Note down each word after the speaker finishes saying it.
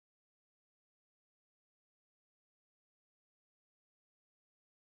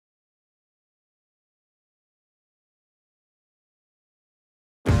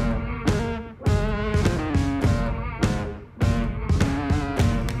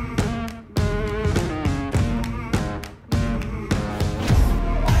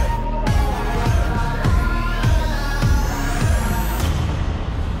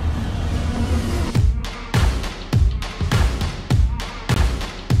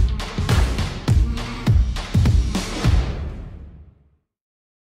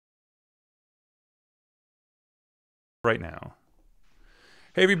right now.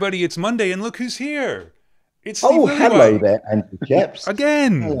 Hey everybody, it's Monday and look who's here. It's Steve Oh, hello Lillywhite. there, Andrew Scheps.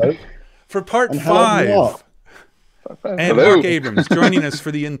 Again Hello. for part And hello, Mark. 5. And Hello. Mark Abrams joining us for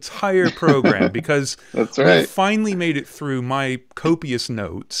the entire program because That's we right. finally made it through my copious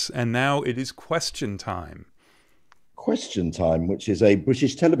notes and now it is question time. Question Time, which is a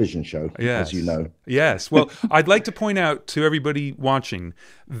British television show, Yes. as you know. Yes. Well, I'd like to point out to everybody watching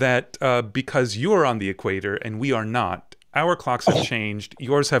that because you're on the equator and we are not, our clocks have changed.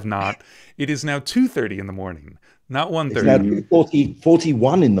 Yours have not. It is now 2:30 in the morning, not It's now 1:30.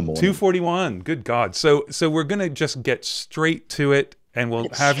 2:41 in the morning. 2:41. Good God. So we're going to just get straight to it and we'll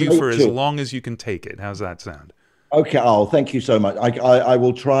Get have you straight for as to it. long as you can take it. How's that sound? Okay. Oh, thank you so much. I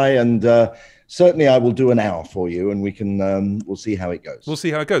will try, and certainly I will do an hour for you, and we can we'll see how it goes. We'll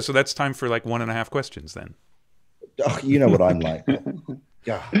see how it goes. So that's time for like 1.5 questions then. Oh, you know what I'm like.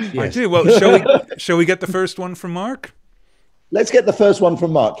 Yeah, I yes. do. Well, shall we get the first one from Mark? Let's get the first one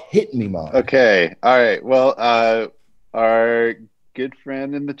from Mark. Hit me, Mark. Okay. All right. Well, our good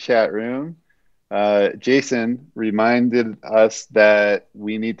friend in the chat room, Jason, reminded us that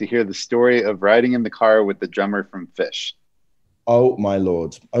we need to hear the story of riding in the car with the drummer from Fish. Oh, my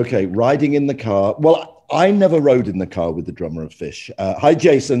Lord. Okay, riding in the car. Well, I never rode in the car with the drummer of Fish. Hi,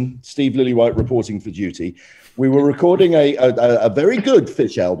 Jason. Steve Lillywhite reporting for duty. We were recording a very good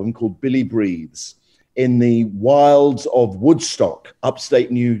Fish album called Billy Breathes in the wilds of Woodstock,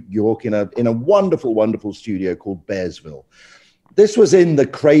 upstate New York, in a wonderful, wonderful studio called Bearsville. This was in the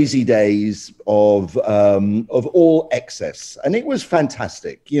crazy days of all excess, and it was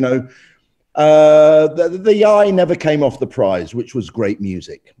fantastic. You know, the eye never came off the prize, which was great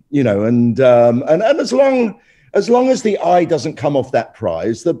music. You know, and as long as the eye doesn't come off that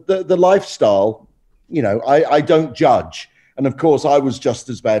prize, the lifestyle, you know, I don't judge. And of course, I was just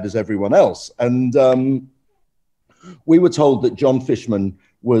as bad as everyone else. And we were told that John Fishman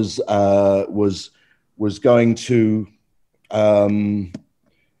was going to.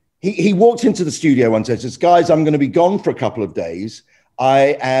 He walked into the studio one day and says, "Guys, I'm going to be gone for a couple of days.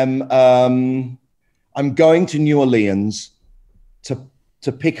 I'm going to New Orleans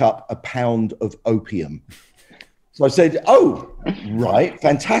to pick up a pound of opium." So I said, "Oh, right,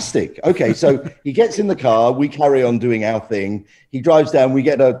 fantastic. Okay." So he gets in the car, we carry on doing our thing. He drives down, we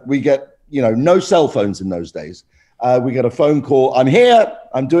get, you know, no cell phones in those days. We get a phone call. "I'm here,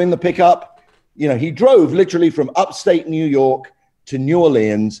 I'm doing the pickup." You know, he drove literally from upstate New York to New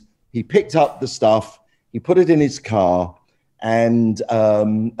Orleans. He picked up the stuff, he put it in his car, and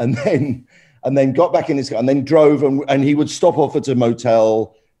then got back in his car and then drove, and he would stop off at a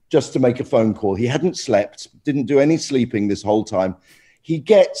motel just to make a phone call. He hadn't slept, didn't do any sleeping this whole time. He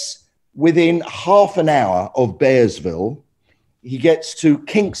gets within half an hour of Bearsville, he gets to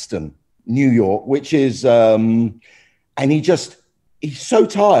Kingston, New York, which is, and he's so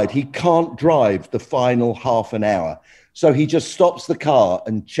tired, he can't drive the final half an hour. So he just stops the car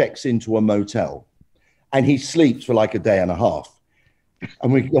and checks into a motel, and he sleeps for like a day and a half.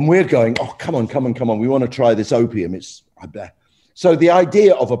 And we're going, "Oh, come on. We want to try this opium." So the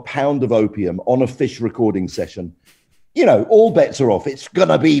idea of a pound of opium on a Fish recording session, you know, all bets are off. It's going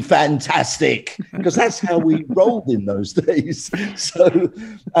to be fantastic, because that's how we rolled in those days. So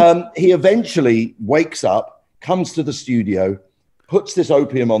he eventually wakes up, comes to the studio, puts this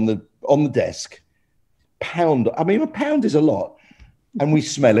opium on the desk. Pound. I mean, a pound is a lot. And we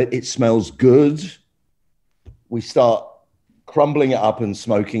smell it. It smells good. We start crumbling it up and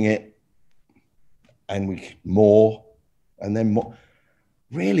smoking it. And more. And then more.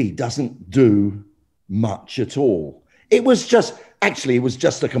 Really doesn't do much at all. It was just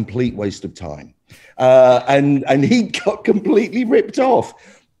a complete waste of time. And he got completely ripped off.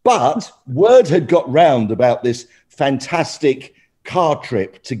 But word had got round about this fantastic car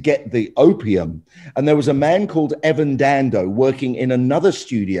trip to get the opium. And there was a man called Evan Dando working in another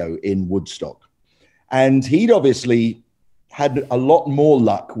studio in Woodstock. And he'd obviously had a lot more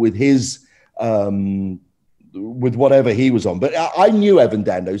luck with his, with whatever he was on. But I knew Evan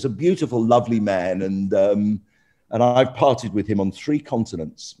Dando. He's a beautiful, lovely man. And I've parted with him on 3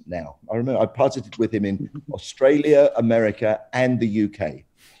 continents now. I remember I parted with him in Australia, America, and the UK.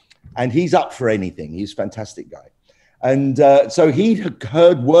 And he's up for anything. He's a fantastic guy. And so he'd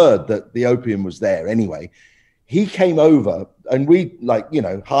heard word that the opium was there anyway. He came over and we, like, you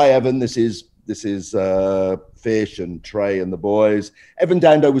know, "Hi, Evan, this is Fish and Trey and the boys." Evan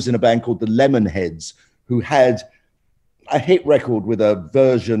Dando was in a band called the Lemonheads, who had a hit record with a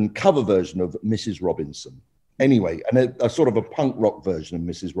cover version of Mrs. Robinson. Anyway, and a sort of a punk rock version of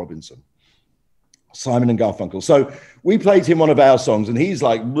Mrs. Robinson. Simon and Garfunkel. So we played him one of our songs, and he's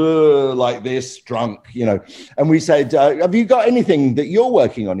like this, drunk, you know. And we said, have you got anything that you're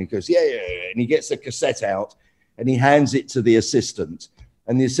working on? He goes, yeah. And he gets a cassette out, and he hands it to the assistant.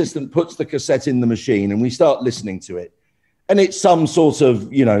 And the assistant puts the cassette in the machine, and we start listening to it. And it's some sort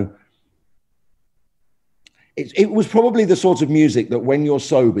of, you know, it was probably the sort of music that when you're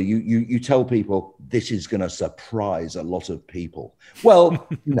sober, you tell people, this is going to surprise a lot of people. Well,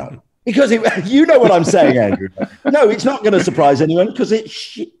 no. Because you know what I'm saying, Andrew. No, it's not going to surprise anyone because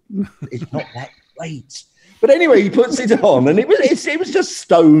it's not that great. But anyway, he puts it on, and it was just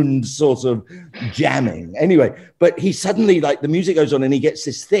stoned sort of jamming. Anyway, but he suddenly, like, the music goes on, and he gets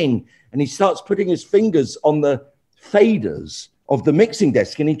this thing, and he starts putting his fingers on the faders of the mixing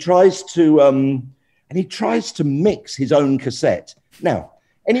desk, and he tries to mix his own cassette. Now,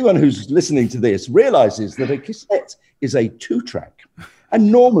 anyone who's listening to this realizes that a cassette is a 2-track. And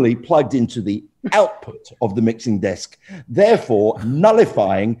normally plugged into the output of the mixing desk, therefore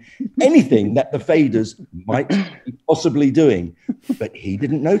nullifying anything that the faders might be possibly doing. But he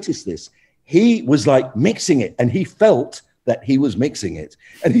didn't notice this. He was like mixing it, and he felt that he was mixing it.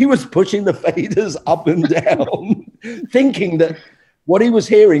 And he was pushing the faders up and down, thinking that what he was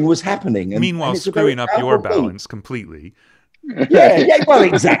hearing was happening. And meanwhile, screwing up your balance completely. Yeah, well,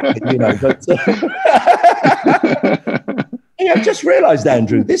 exactly, you know, but... Yeah, I've just realized,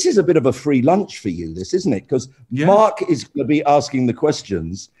 Andrew, this is a bit of a free lunch for you, this, isn't it? Because Mark is going to be asking the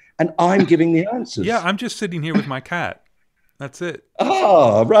questions and I'm giving the answers. Yeah, I'm just sitting here with my cat. That's it.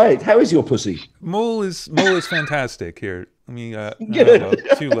 Ah, right. How is your pussy? Mole is fantastic. Here, let me. No,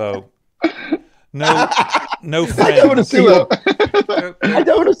 too low. No friend. I don't want to see your. I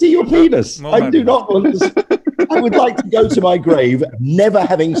don't want to see your penis. I do not want to. I would like to go to my grave never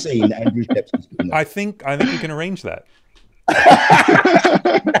having seen Andrew Scheps' penis. I think we can arrange that.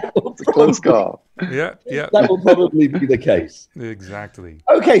 Close call. Yeah. That will probably be the case. Exactly.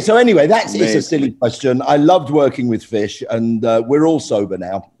 Okay, so anyway, it's a silly question. I loved working with Fish, and we're all sober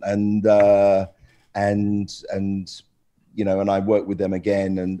now, and you know, and I work with them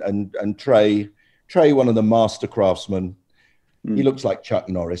again, and Trey, one of the master craftsmen. He looks like Chuck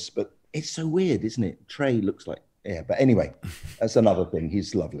Norris, but it's so weird, isn't it? Trey looks like but anyway, that's another thing.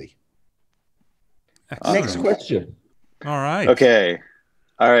 He's lovely. Excellent. Next question. All right. Okay.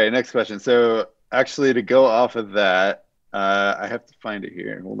 All right. Next question. So actually, to go off of that, I have to find it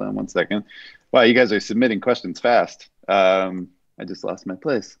here. Hold on one second. Wow, you guys are submitting questions fast. I just lost my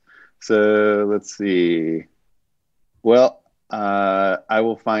place. So let's see. Well, I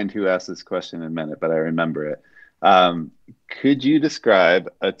will find who asked this question in a minute, but I remember it. Could you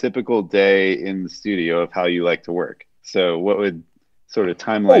describe a typical day in the studio of how you like to work? So what would sort of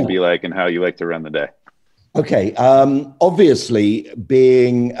timeline be like and how you like to run the day? Okay. Obviously,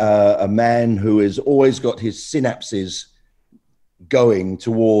 being a man who has always got his synapses going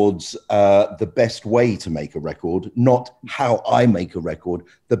towards the best way to make a record, not how I make a record,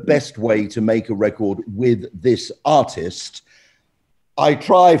 the best way to make a record with this artist, I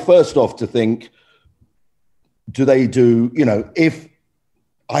try first off to think, do they do, you know, if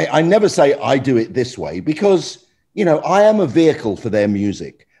I never say I do it this way because, you know, I am a vehicle for their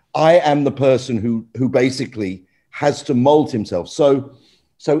music. I am the person who basically has to mold himself. So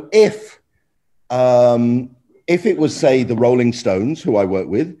if it was, say, the Rolling Stones, who I work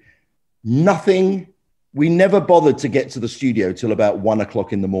with, we never bothered to get to the studio till about 1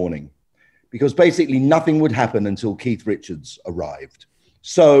 o'clock in the morning, because basically nothing would happen until Keith Richards arrived.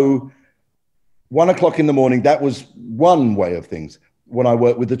 So 1 o'clock in the morning, that was one way of things. When I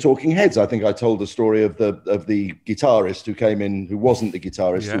worked with the Talking Heads, I think I told the story of the guitarist who came in, who wasn't the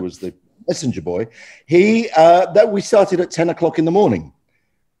guitarist, who was the messenger boy. We started at 10 o'clock in the morning.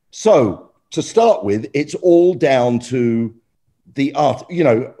 So to start with, it's all down to the art. You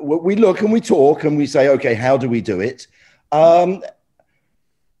know, we look and we talk and we say, okay, how do we do it? I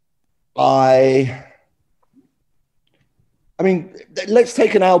mean, let's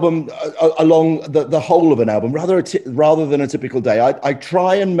take an album along the whole of an album, rather than a typical day. I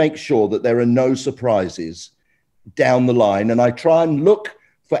try and make sure that there are no surprises down the line, and I try and look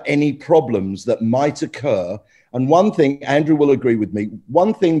for any problems that might occur. And one thing, Andrew will agree with me,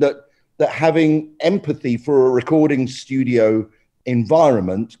 one thing that having empathy for a recording studio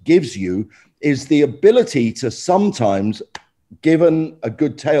environment gives you is the ability to sometimes, given a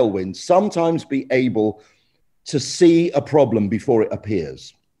good tailwind, sometimes be able to see a problem before it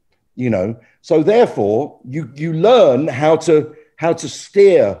appears, you know. So therefore, you learn how to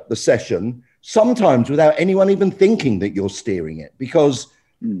steer the session, sometimes without anyone even thinking that you're steering it, because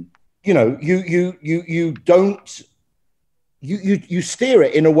you know you steer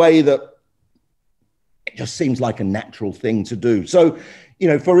it in a way that it just seems like a natural thing to do. So, you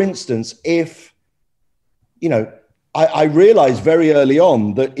know, for instance, if, you know, I realized very early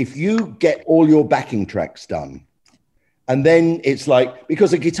on that if you get all your backing tracks done, and then it's like,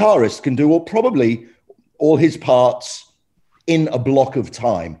 because a guitarist can do probably all his parts in a block of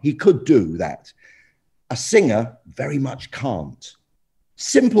time. He could do that. A singer very much can't.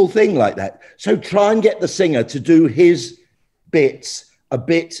 Simple thing like that. So try and get the singer to do his bits a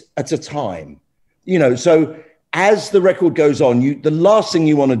bit at a time. You know, so as the record goes on, the last thing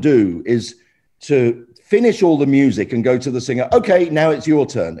you want to do is to finish all the music and go to the singer, okay, now it's your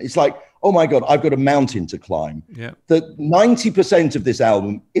turn. It's like, oh my God, I've got a mountain to climb. Yeah. That 90% of this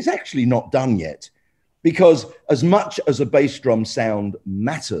album is actually not done yet, because as much as a bass drum sound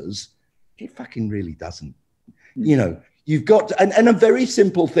matters, it fucking really doesn't. You know, you've got to, and a very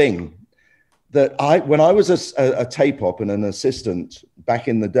simple thing that when I was a tape op and an assistant back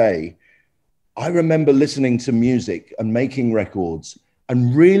in the day, I remember listening to music and making records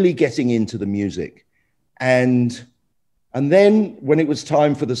and really getting into the music. And then when it was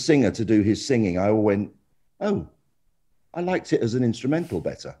time for the singer to do his singing, I all went, oh, I liked it as an instrumental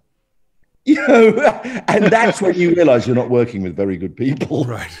better. You know, and that's when you realize you're not working with very good people.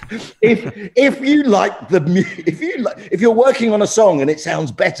 Right. If you're working on a song and it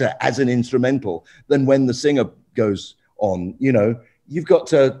sounds better as an instrumental than when the singer goes on, you know, you've got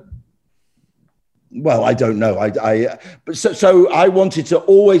to, well, I don't know. But so I wanted to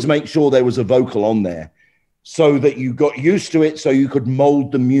always make sure there was a vocal on there, so that you got used to it, so you could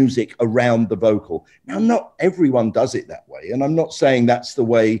mold the music around the vocal. Now, not everyone does it that way, and I'm not saying that's the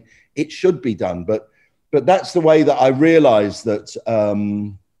way it should be done, but that's the way that I realized that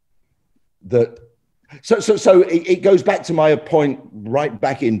So it goes back to my point right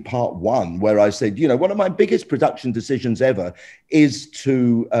back in part one, where I said, you know, one of my biggest production decisions ever is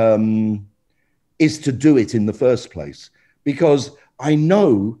to do it in the first place, because I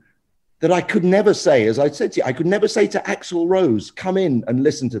know that I could never say, as I said to you, I could never say to Axl Rose, come in and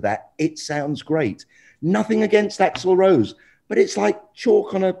listen to that. It sounds great. Nothing against Axl Rose, but it's like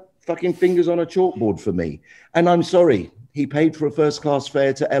chalk on a fucking fingers on a chalkboard for me. And I'm sorry, he paid for a first class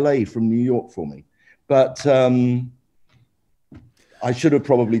fare to LA from New York for me. But I should have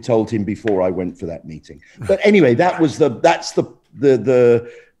probably told him before I went for that meeting. But anyway, that's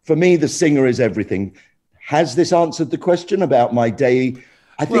the for me, the singer is everything. Has this answered the question about my day?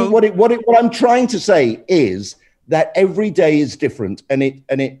 I think what I'm trying to say is that every day is different, and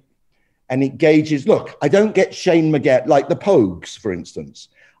it gauges. Look, I don't get Shane McGowan, like the Pogues, for instance.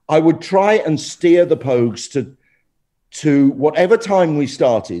 I would try and steer the Pogues to whatever time we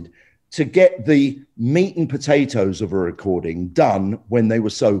started, to get the meat and potatoes of a recording done when they were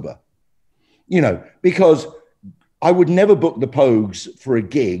sober. You know, because I would never book the Pogues for a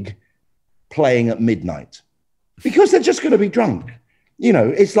gig playing at midnight, because they're just going to be drunk. You know,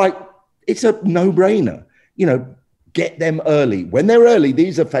 it's like, it's a no-brainer. You know, get them early. When they're early,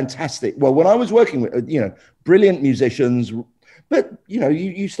 these are fantastic. Well, when I was working with, you know, brilliant musicians, but, you know,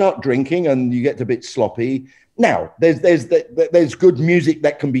 you start drinking and you get a bit sloppy. Now, there's good music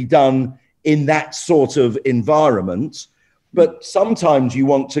that can be done in that sort of environment, but sometimes you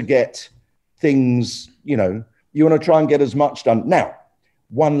want to get things, you know, you want to try and get as much done. Now,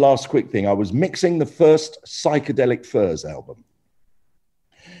 one last quick thing. I was mixing the first Psychedelic Furs album.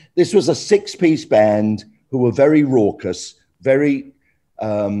 This was a 6-piece band who were very raucous, very,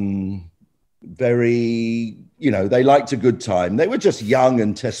 you know, they liked a good time. They were just young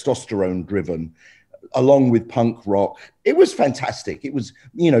and testosterone driven, along with punk rock. It was fantastic. It was,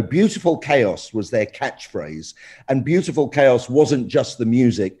 you know, beautiful chaos was their catchphrase. And beautiful chaos wasn't just the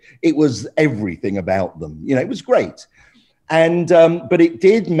music. It was everything about them. You know, it was great. And, but it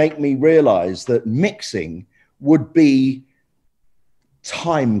did make me realize that mixing would be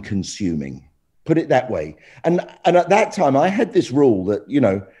time consuming, put it that way. And at that time I had this rule that, you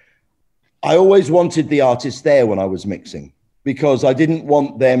know, I always wanted the artist there when I was mixing, because I didn't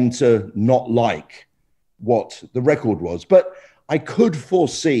want them to not like what the record was, but I could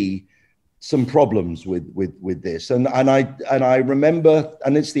foresee some problems with this. And I remember,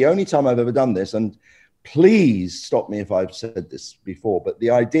 and it's the only time I've ever done this, and please stop me if I've said this before, but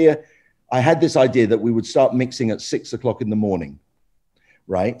I had this idea that we would start mixing at 6 o'clock in the morning.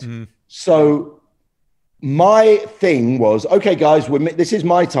 Right. Mm-hmm. So my thing was, okay, guys, this is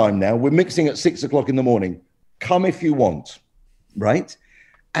my time now. We're mixing at 6 o'clock in the morning. Come if you want. Right.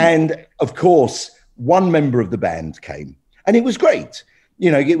 And of course, one member of the band came, and it was great.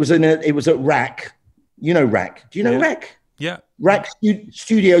 You know, it was at Rack. You know, Rack. Do you know Rack? Yeah. Rack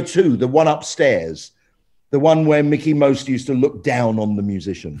Studio 2, the one upstairs, the one where Mickey Most used to look down on the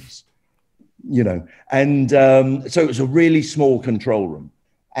musicians. you know, and so it was a really small control room,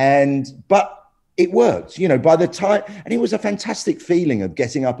 but it worked, you know, by the time, and it was a fantastic feeling of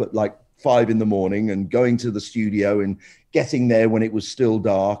getting up at like 5 a.m. and going to the studio and getting there when it was still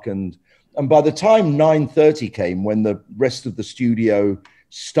dark, and by the time 9:30 came, when the rest of the studio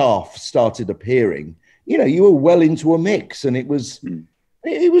staff started appearing, you know, you were well into a mix, and it was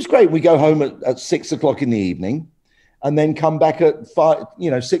great. We go home at 6 o'clock in the evening, and then come back at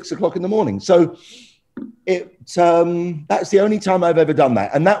 6 o'clock in the morning. So that's the only time I've ever done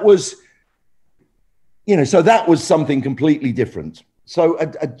that, and that was, you know, so that was something completely different. So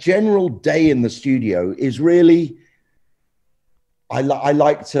a general day in the studio is really, I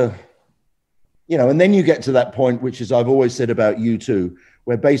like to, you know, and then you get to that point, which is I've always said about U2,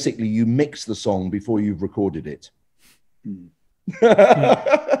 where basically you mix the song before you've recorded it.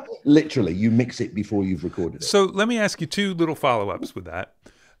 Literally, you mix it before you've recorded it. So let me ask you 2 little follow-ups with that.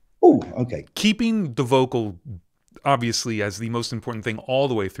 Oh, okay. Keeping the vocal obviously as the most important thing all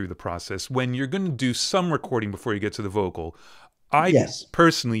the way through the process. When you're going to do some recording before you get to the vocal, I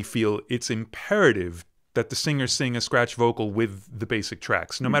personally feel it's imperative that the singer sing a scratch vocal with the basic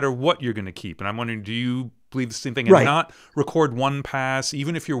tracks, no matter what you're going to keep. And I'm wondering, do you believe the same thing? And not record one pass,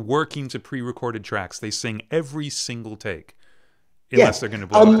 even if you're working to pre-recorded tracks, they sing every single take, unless they're going to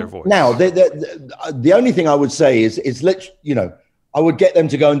blow up their voice. Now, the only thing I would say is you know, I would get them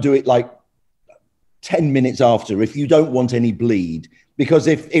to go and do it like 10 minutes after, if you don't want any bleed, because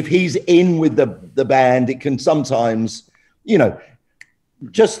if he's in with the band, it can sometimes, you know,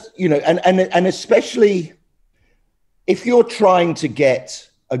 just, you know, and especially if you're trying to get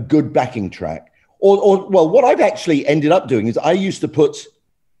a good backing track, or well, what I've actually ended up doing is I used to put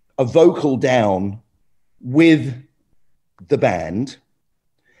a vocal down with the band,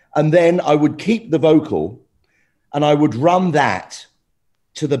 and then I would keep the vocal and I would run that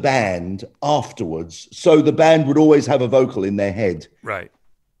to the band afterwards. So the band would always have a vocal in their head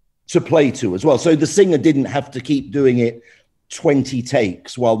to play to as well. So the singer didn't have to keep doing it 20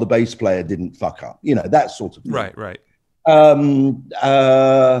 takes while the bass player didn't fuck up, you know, that sort of thing. Right.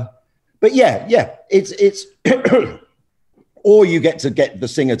 But yeah, it's or you get the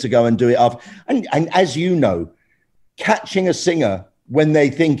singer to go and do it after. And as you know, catching a singer when they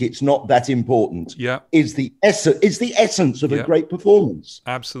think it's not that important is the essence of a great performance.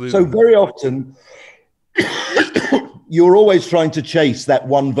 Absolutely. So very often you're always trying to chase that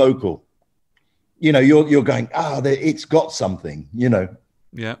one vocal. You know, you're going, it's got something, you know.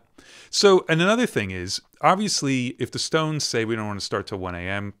 Yeah. So, and another thing is, obviously, if the Stones say we don't want to start till 1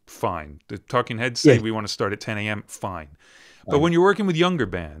 a.m., fine. The Talking Heads say we want to start at 10 a.m., fine. But when you're working with younger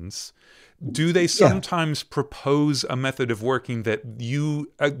bands, do they sometimes propose a method of working that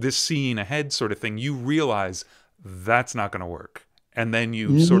you, this seeing ahead sort of thing, you realize that's not going to work, and then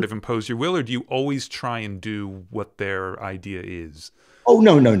you sort of impose your will, or do you always try and do what their idea is? Oh,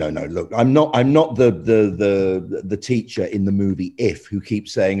 no. Look, I'm not the teacher in the movie If, who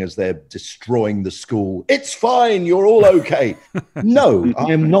keeps saying as they're destroying the school, it's fine, you're all okay. No,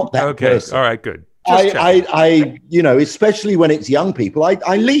 I am not that person. All right, good. I you know, especially when it's young people,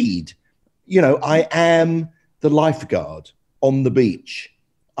 I lead. You know, I am the lifeguard on the beach.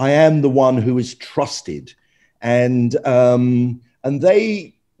 I am the one who is trusted, and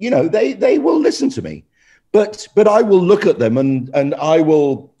they, you know, they will listen to me. But I will look at them and I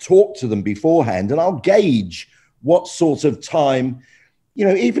will talk to them beforehand, and I'll gauge what sort of time, you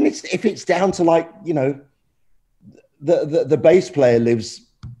know, even if it's down to, like, you know, the bass player lives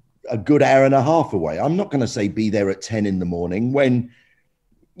a good hour and a half away. I'm not going to say be there at 10 in the morning when,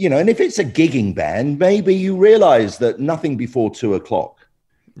 you know, and if it's a gigging band, maybe you realize that nothing before 2 o'clock.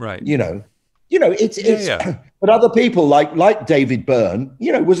 Right. You know, it's but other people like David Byrne,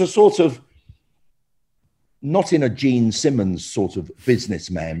 you know, was a sort of, not in a Gene Simmons sort of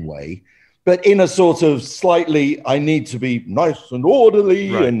businessman way, but in a sort of slightly, I need to be nice and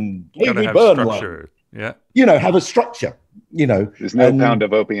orderly and David Byrne one. Yeah. You know, have a structure, you know. There's no pound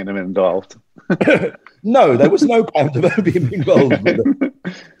of opium involved. No, there was no pound of opium involved with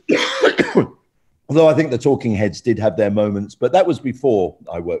it. Although I think the Talking Heads did have their moments, but that was before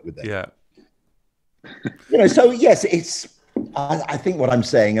I worked with them. Yeah. You know, so yes, I think what I'm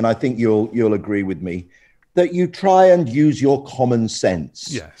saying, and I think you'll agree with me, that you try and use your common sense.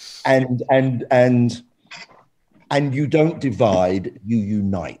 Yes. And you don't divide, you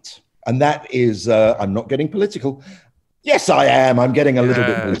unite. And that is, I'm not getting political. Yes, I am. I'm getting a little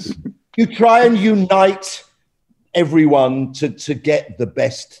bit political. You try and unite everyone to get the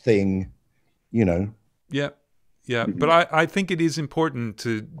best thing, you know. Yeah. But I think it is important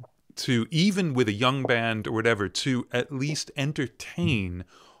to even with a young band or whatever, to at least entertain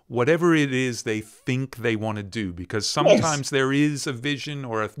whatever it is they think they want to do, because sometimes there is a vision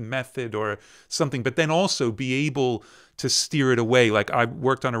or a method or something, but then also be able to steer it away. Like I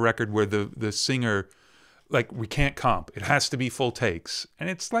worked on a record where the singer, like, we can't comp. It has to be full takes. And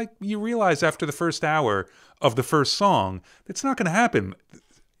it's like, you realize after the first hour of the first song, it's not going to happen.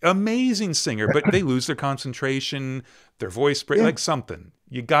 Amazing singer, but they lose their concentration, their voice breaks, like something.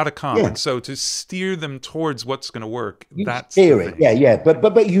 You got to comp. And so to steer them towards what's going to work, that's the thing. Yeah.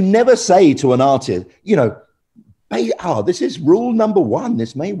 But you never say to an artist, you know, this is rule number one.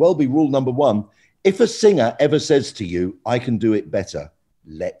 This may well be rule number one. If a singer ever says to you, I can do it better,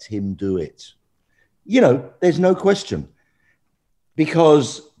 let him do it. You know, there's no question,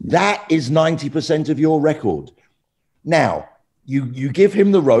 because that is 90% of your record. Now, you give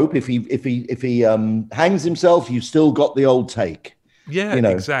him the rope. If he hangs himself, you still got the old take. Yeah, you know?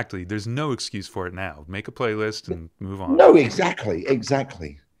 Exactly. There's no excuse for it now. Make a playlist and move on. No, exactly.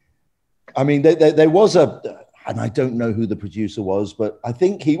 I mean, there was and I don't know who the producer was, but I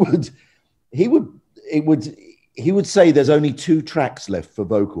think he would say there's only 2 tracks left for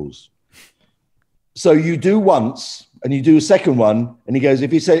vocals. So you do once and you do a second one, and he goes,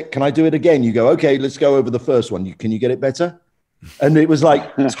 if you say, can I do it again? You go, okay, let's go over the first one. Can you get it better? And it was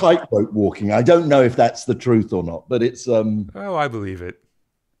like tightrope walking. I don't know if that's the truth or not, but it's oh, I believe it.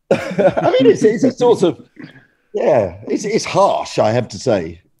 I mean, it's a sort of, it's harsh, I have to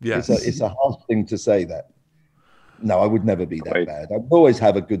say. Yes. It's a harsh thing to say that. No, I would never be that bad. I would always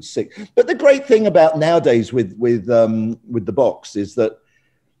have a good sick. But the great thing about nowadays with the box is that,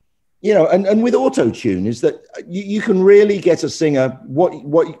 you know, and with auto-tune is that you can really get a singer,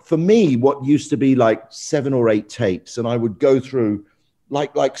 what for me, what used to be like 7 or 8 takes, and I would go through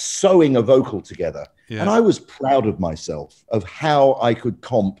like sewing a vocal together. Yeah. And I was proud of myself of how I could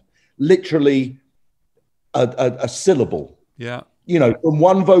comp literally a syllable. Yeah. You know, from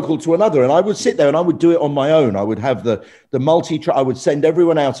one vocal to another. And I would sit there and I would do it on my own. I would have the multi-track. I would send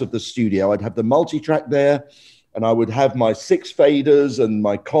everyone out of the studio. I'd have the multi-track there, and I would have my 6 faders and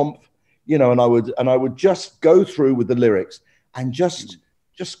my comp, you know, and I would just go through with the lyrics and just,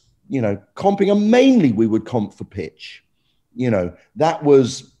 you know, comping. And mainly we would comp for pitch. You know, that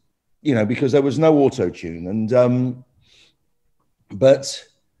was, you know, because there was no auto-tune. And, but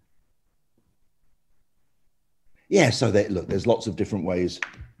yeah, so there's lots of different ways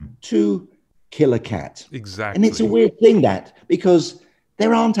to kill a cat. Exactly. And it's a weird thing because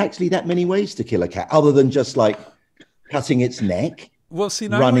there aren't actually that many ways to kill a cat other than just like cutting its neck. Well, see,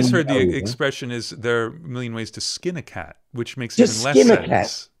 I always heard the expression is there are a million ways to skin a cat, which makes even less sense. A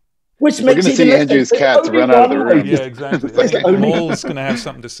cat. Which We're going to see Andrew's cat run out of the room. Yeah, exactly. Mole's going to have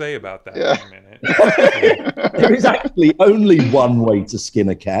something to say about that in a minute. There is actually only one way to skin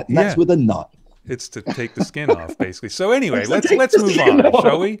a cat, and that's with a knife. It's to take the skin off, basically. So anyway, let's move on,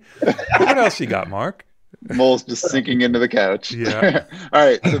 shall we? What else you got, Mark? Mole's just sinking into the couch. Yeah. All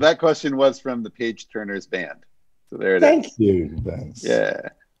right. So that question was from the Page Turners band. So there it is. Thank you. Thanks. Yeah.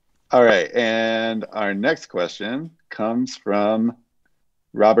 All right. And our next question comes from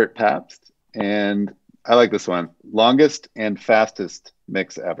Robert Pabst. And I like this one. Longest and fastest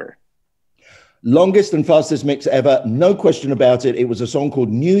mix ever. Longest and fastest mix ever. No question about it. It was a song called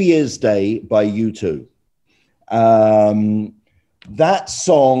New Year's Day by U2. That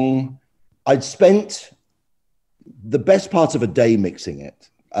song, I'd spent the best part of a day mixing it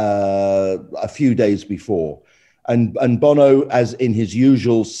a few days before. And Bono, as in his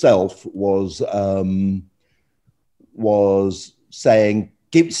usual self, was saying,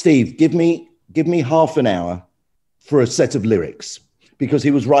 Steve, give me half an hour for a set of lyrics, because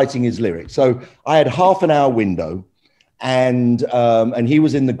he was writing his lyrics. So I had half an hour window, and he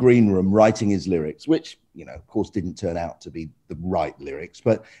was in the green room writing his lyrics, which, you know, of course, didn't turn out to be the right lyrics.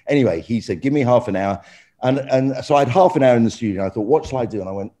 But anyway, he said, give me half an hour. And so I had half an hour in the studio. I thought, what shall I do? And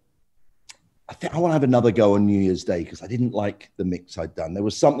I went, I think I want to have another go on New Year's Day, because I didn't like the mix I'd done. There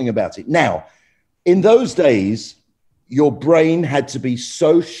was something about it. Now, in those days, your brain had to be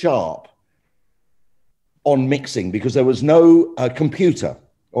so sharp on mixing because there was no computer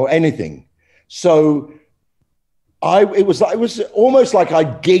or anything. So it was almost like I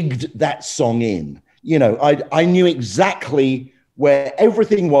gigged that song in. You know, I knew exactly where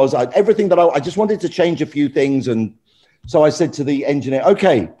everything was. Everything that I just wanted to change a few things. And so I said to the engineer,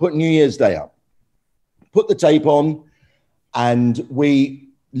 okay, put New Year's Day up. Put the tape on, and we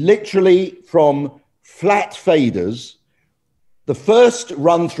literally, from flat faders, the first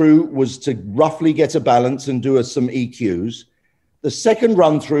run through was to roughly get a balance and do some EQs. The second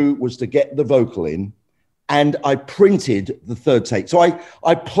run through was to get the vocal in, and I printed the third take. So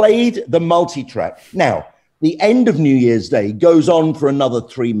I played the multi-track. Now, the end of New Year's Day goes on for another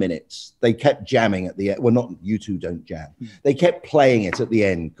 3 minutes. They kept jamming at the end. Well, not U2 don't jam. They kept playing it at the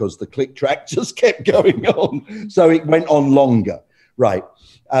end because the click track just kept going on. So it went on longer, right?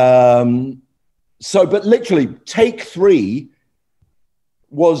 But literally take 3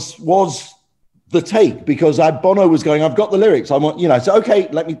 was the take, because Bono was going, I've got the lyrics. I want, so okay,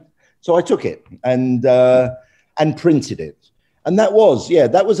 so I took it and printed it. And that was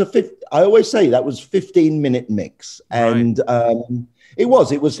I always say that was 15-minute mix. And it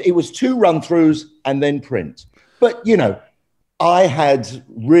was 2 run-throughs and then print. But, I had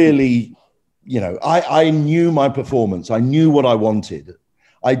really, I knew my performance. I knew what I wanted.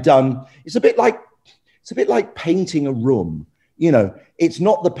 It's a bit like painting a room. It's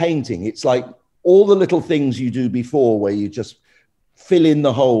not the painting. It's like all the little things you do before, where you just fill in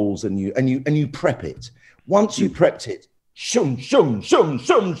the holes and you prep it. Once you prepped it, shum, shum, shum,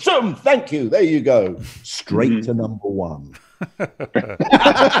 shum, shum. Thank you. There you go. Straight to number 1.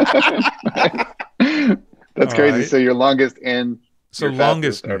 That's crazy. Right. So your longest and your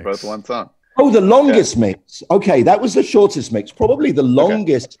longest are both one song. Oh, the longest mix. Okay, that was the shortest mix. Probably the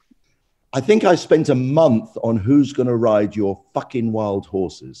longest. Okay. I think I spent a month on Who's Gonna Ride Your Fucking Wild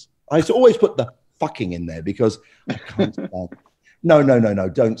Horses. I used to always put the fucking in there because I can't. No,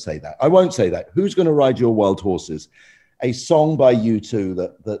 don't say that. I won't say that. Who's Gonna Ride Your Wild Horses? A song by U2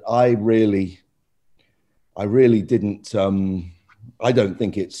 that I really didn't. I don't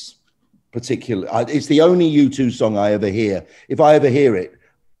think it's particular. It's the only U2 song I ever hear. If I ever hear it,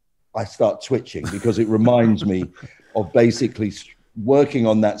 I start twitching because it reminds me of basically working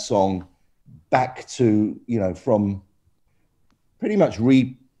on that song back to, from pretty much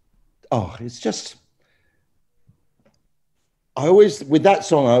it's just, with that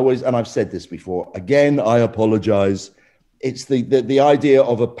song, and I've said this before, again, I apologize. It's the idea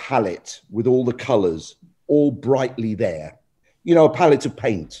of a palette with all the colors all brightly there. A palette of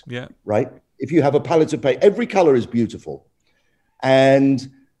paint, right? If you have a palette of paint, every color is beautiful. And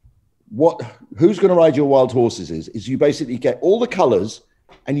Who's Gonna Ride Your Wild Horses is you basically get all the colors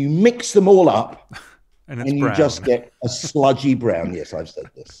and you mix them all up and you just get a sludgy brown. Yes, I've said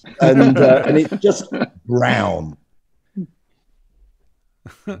this. And it's just brown.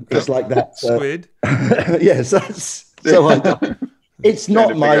 Just like that. Squid. Yes, that's so it's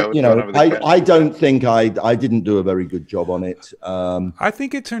not my, I don't think I didn't do a very good job on it. I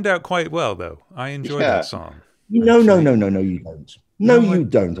think it turned out quite well, though. I enjoyed that song. No, you don't. No, you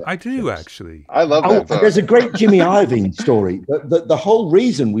don't. I do, actually. I love that song. There's a great Jimmy Iovine story. The whole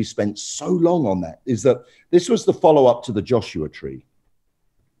reason we spent so long on that is that this was the follow-up to the Joshua Tree.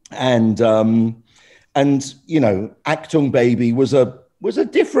 And Achtung Baby was a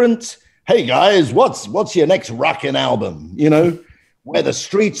different, hey guys, what's your next rockin' album? Where the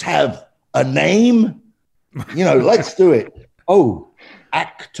streets have a name? Let's do it. Oh,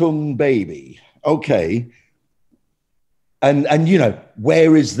 Achtung Baby. Okay. And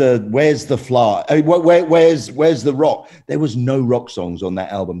where's the fly? Where's the rock? There was no rock songs on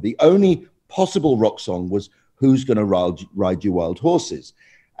that album. The only possible rock song was Who's Gonna Ride Your Wild Horses?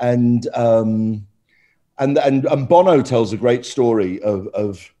 And Bono tells a great story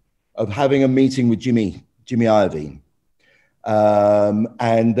of having a meeting with Jimmy Iovine.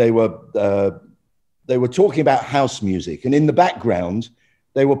 And they were talking about house music, and in the background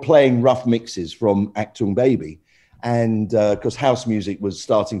they were playing rough mixes from Achtung Baby. And because house music was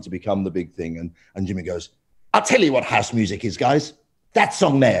starting to become the big thing. And Jimmy goes, I'll tell you what house music is, guys. That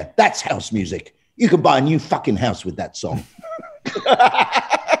song there, that's house music. You can buy a new fucking house with that song.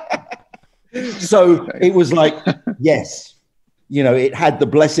 So it was like, yes, it had the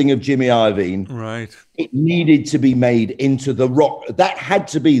blessing of Jimmy Iovine. Right. It needed to be made into the rock. That had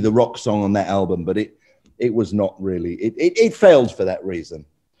to be the rock song on that album, but it was not really. It failed for that reason,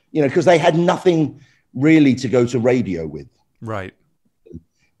 because they had nothing really to go to radio with. Right.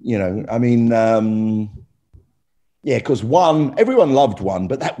 Because everyone loved One,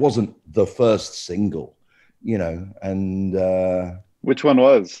 but that wasn't the first single, and which one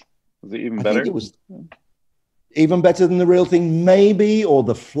was it even better? I think it was even better than The Real Thing, maybe, or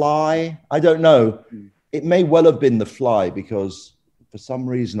The Fly. I don't know. It may well have been The Fly, because for some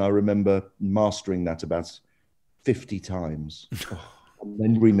reason I remember mastering that about 50 times and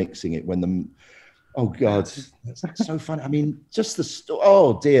then remixing it oh God, that's so funny. I mean, just the story.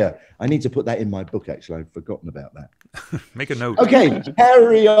 Oh dear, I need to put that in my book. Actually, I've forgotten about that. Make a note. Okay,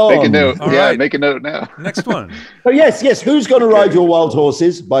 carry on. Make a note. All yeah, right. Make a note now. Next one. Oh yes. Who's Gonna Ride Your Wild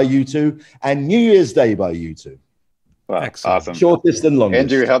Horses by U2 and New Year's Day by U2. Wow, excellent. Awesome. Shortest and longest.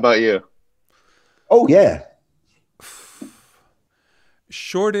 Andrew, how about you? Oh yeah.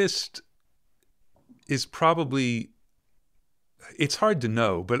 Shortest is probably, it's hard to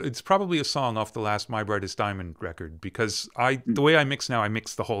know, but it's probably a song off the last My Brightest Diamond record, because the way I mix now, I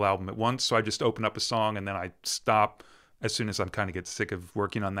mix the whole album at once. So I just open up a song and then I stop as soon as I kind of get sick of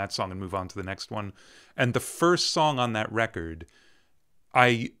working on that song and move on to the next one. And the first song on that record,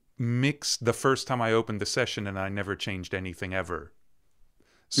 I mixed the first time I opened the session and I never changed anything ever.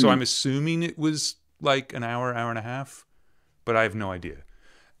 So I'm assuming it was like an hour, hour and a half, but I have no idea.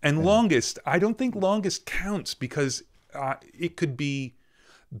 And longest, I don't think longest counts, because it could be,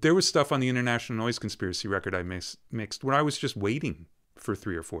 there was stuff on the International Noise Conspiracy record I mixed when I was just waiting for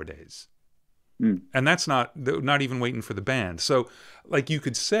 3 or 4 days. And that's not even waiting for the band. So like you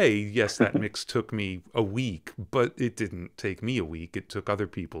could say, yes, that mix took me a week, but it didn't take me a week. It took other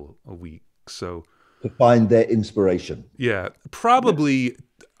people a week. So to find their inspiration. Yeah, probably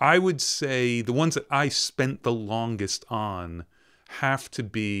I would say the ones that I spent the longest on have to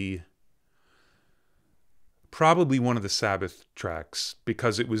be probably one of the Sabbath tracks,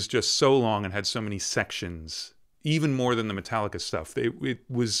 because it was just so long and had so many sections, even more than the Metallica stuff. It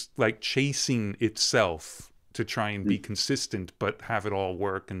was like chasing itself to try and be consistent, but have it all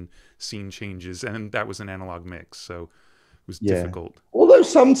work, and scene changes. And that was an analog mix, so it was difficult. Although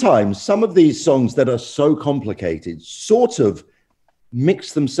sometimes some of these songs that are so complicated sort of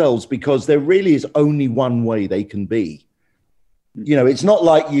mix themselves, because there really is only one way they can be. You know, it's not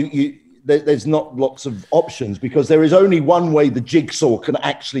like there's not lots of options, because there is only one way the jigsaw can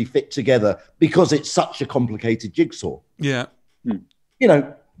actually fit together, because it's such a complicated jigsaw. Yeah. You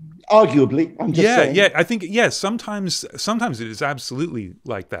know, arguably, I'm just saying. Yeah, I think, sometimes it is absolutely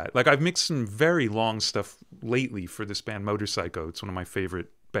like that. Like, I've mixed some very long stuff lately for this band Motorpsycho. It's one of my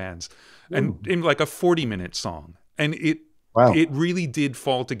favorite bands. And in like a 40-minute song. And it really did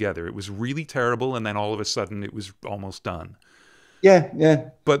fall together. It was really terrible, and then all of a sudden it was almost done. Yeah.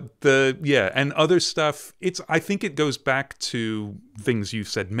 But and other stuff, I think it goes back to things you've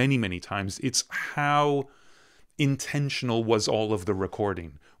said many, many times. It's how intentional was all of the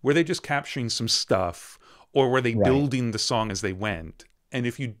recording? Were they just capturing some stuff, or were they building the song as they went? And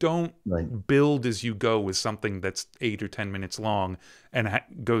if you don't build as you go with something that's 8 or 10 minutes long and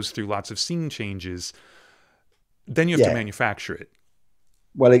goes through lots of scene changes, then you have to manufacture it.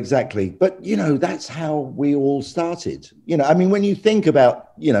 Well, exactly. But, you know, that's how we all started. You know, I mean, when you think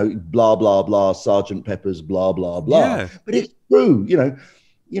about, you know, blah, blah, blah, Sergeant Pepper's, blah, blah, blah. Yeah. But it's true, you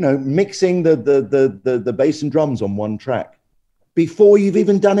know, mixing the bass and drums on one track before you've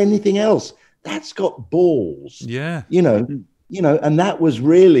even done anything else. That's got balls. Yeah. You know, and that was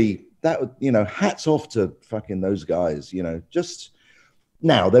really, hats off to fucking those guys, you know. Just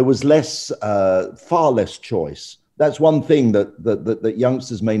now there was far less choice. That's one thing that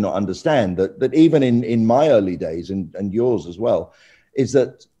youngsters may not understand, that even in my early days and yours as well, is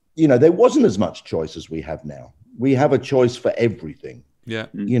that, you know, there wasn't as much choice as we have now. We have a choice for everything. Yeah.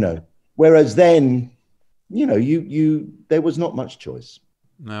 You know, whereas then, you know, there was not much choice.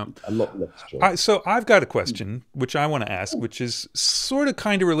 No. A lot less choice. So I've got a question which I want to ask, which is sort of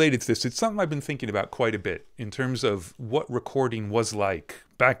kind of related to this. It's something I've been thinking about quite a bit in terms of what recording was like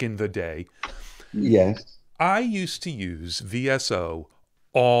back in the day. Yes. I used to use VSO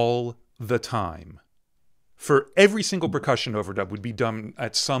all the time. For every single percussion overdub would be done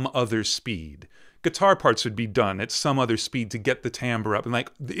at some other speed. Guitar parts would be done at some other speed to get the timbre up. And like,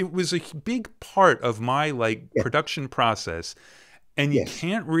 it was a big part of my production process. And you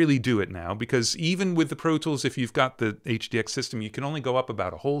can't really do it now, because even with the Pro Tools, if you've got the HDX system, you can only go up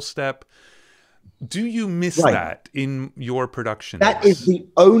about a whole step. Do you miss that in your production? That is the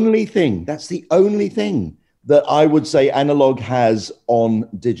only thing. That's the only thing that I would say analog has on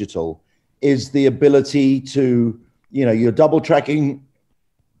digital, is the ability to, you know, you're double tracking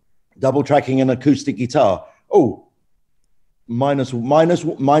an acoustic guitar. Oh, minus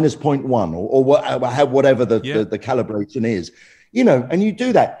 0.1 or whatever the calibration is, you know, and you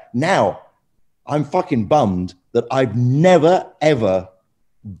do that. Now, I'm fucking bummed that I've never, ever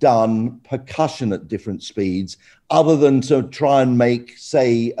done percussion at different speeds, other than to try and make,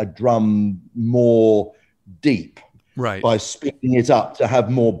 say, a drum more deep by speeding it up to have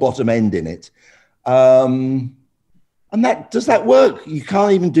more bottom end in it. And does that work? You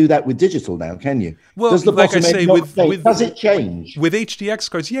can't even do that with digital now, can you? Well, does the like I say, does it change? With HDX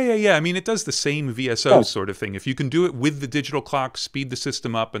cards, yeah. I mean, it does the same VSO sort of thing. If you can do it with the digital clock, speed the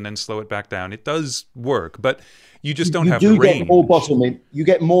system up and then slow it back down, it does work. But you just don't have the range. Get more bottom in. You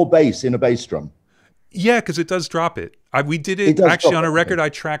get more bass in a bass drum. Yeah, because it does drop it. We did it actually on a record I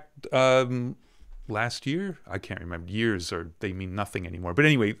tracked last year. I can't remember. Years, or they mean nothing anymore. But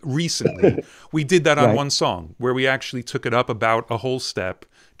anyway, recently we did that on one song where we actually took it up about a whole step,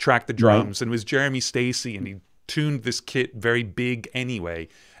 track the drums, and it was Jeremy Stacy, and he tuned this kit very big anyway.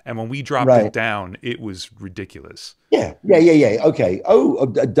 And when we dropped it down, it was ridiculous. Yeah. Okay. Oh,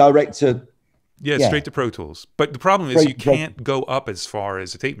 direct to... Yeah, straight to Pro Tools. But the problem is you can't go up as far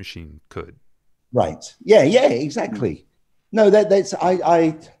as a tape machine could. Right. Yeah, exactly. No, that's...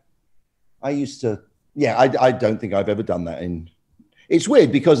 I used to... Yeah, I don't think I've ever done that in... It's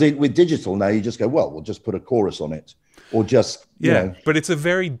weird because with digital now, you just go, well, we'll just put a chorus on it. Or just, you know... but it's a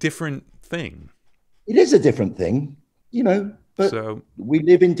very different thing. It is a different thing, you know, but we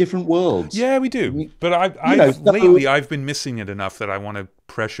live in different worlds. Yeah, we do. But lately I've been missing it enough that I want to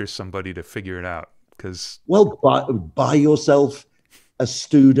pressure somebody to figure it out. Well, buy yourself a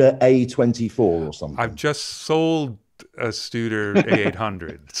Studer A24 or something. I've just sold a Studer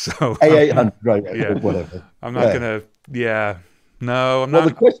A800. So A800, right, whatever. I'm not going to, no, I'm not. Well,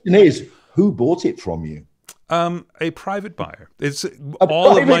 the question is, who bought it from you? A private buyer. It's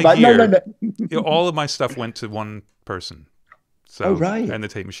all of my gear. All of my stuff went to one person. So, and the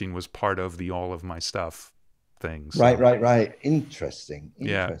tape machine was part of the all of my stuff thing. So. Right. Interesting.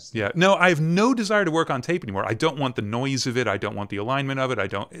 Yeah. No, I have no desire to work on tape anymore. I don't want the noise of it. I don't want the alignment of it. I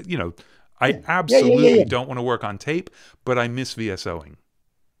don't, I absolutely don't want to work on tape, but I miss VSOing.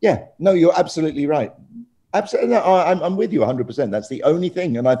 Yeah. No, you're absolutely right. Absolutely, no, I'm with you 100%. That's the only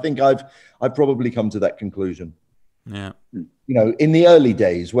thing, and I think I've probably come to that conclusion. Yeah, in the early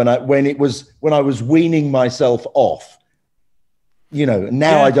days when I was weaning myself off,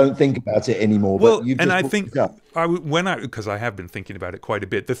 now I don't think about it anymore. Well, but and I think because I have been thinking about it quite a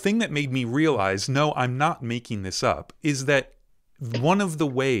bit. The thing that made me realize, no, I'm not making this up, is that one of the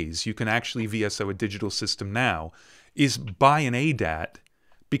ways you can actually VSO a digital system now is buy an ADAT.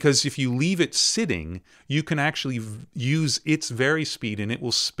 Because if you leave it sitting, you can actually use its varispeed and it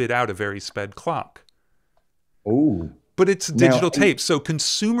will spit out a varisped clock. Oh. But it's digital tape. So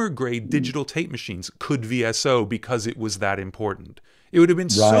consumer grade digital tape machines could VSO because it was that important. It would have been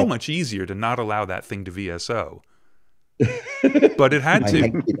so much easier to not allow that thing to VSO. But it had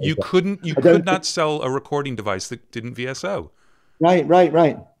to. You could not sell a recording device that didn't VSO. Right.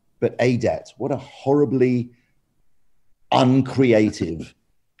 But ADAT, what a horribly uncreative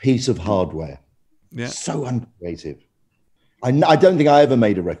piece of hardware. Yeah. So uncreative. I don't think I ever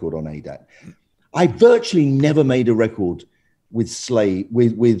made a record on ADAT. I virtually never made a record with I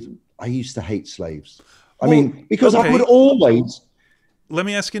used to hate slaves. I mean, because I would always... Let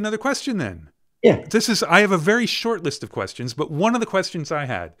me ask you another question then. Yeah. I have a very short list of questions, but one of the questions I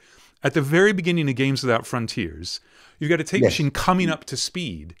had at the very beginning of Games Without Frontiers, you got a tape machine coming up to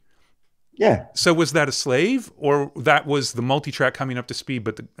speed. Yeah. So was that a slave, or that was the multi-track coming up to speed,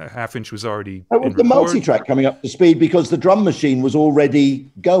 but the half-inch was already That was the multi-track coming up to speed because the drum machine was already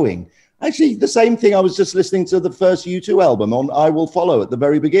going. Actually, the same thing. I was just listening to the first U2 album on I Will Follow. At the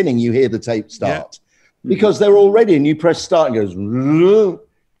very beginning, you hear the tape start because they're all ready, and you press start and it goes,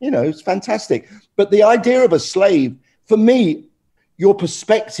 it's fantastic. But the idea of a slave, for me, your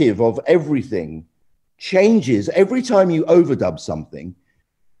perspective of everything changes every time you overdub something.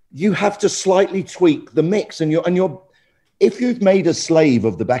 You have to slightly tweak the mix, and if you've made a slave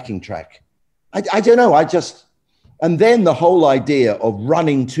of the backing track, I don't know. And then the whole idea of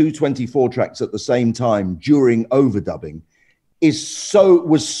running 224 tracks at the same time during overdubbing was so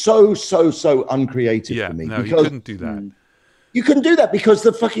uncreative for me. No, you couldn't do that. You couldn't do that because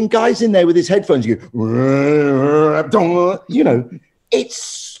the fucking guy's in there with his headphones.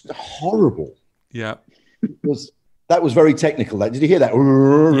 It's horrible. Yeah. That was very technical. Did you hear that?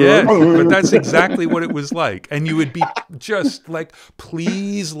 Yeah, but that's exactly what it was like. And you would be just like,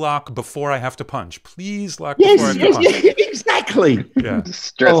 please lock before I have to punch. Please lock before I have to punch. Yes, exactly. Yeah.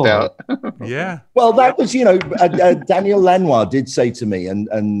 Stressed out. Yeah. Well, that was, Daniel Lanois did say to me, and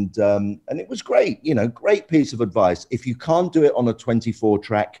it was great, great piece of advice. If you can't do it on a 24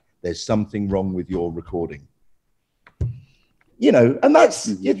 track, there's something wrong with your recording. And that's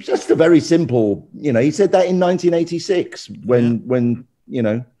it's just a very simple, he said that in 1986 when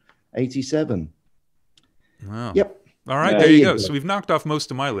 87. Wow. Yep. All right, there you go. So we've knocked off most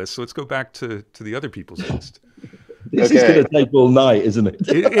of my list. So let's go back to the other people's list. This is going to take all night, isn't it?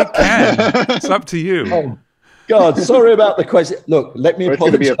 It can. It's up to you. Oh, God, sorry about the question. Look, let me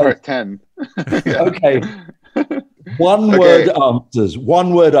apologize. It's going to be a part 10. Okay. One word answers.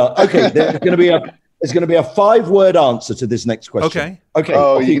 Okay, there's going to be a 5-word answer to this next question. Okay.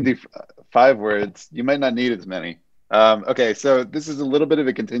 Oh, you can do 5 words. You might not need as many. Okay, so this is a little bit of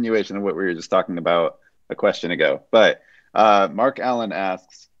a continuation of what we were just talking about a question ago. But Mark Allen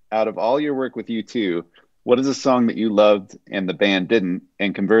asks, out of all your work with U2, what is a song that you loved and the band didn't?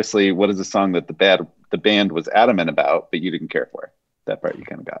 And conversely, what is a song that the band was adamant about but you didn't care for? That part you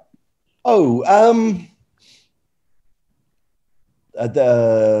kind of got. Oh,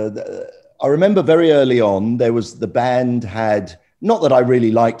 I remember very early on, there was the band had, not that I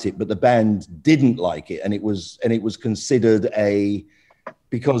really liked it, but the band didn't like it. And it was considered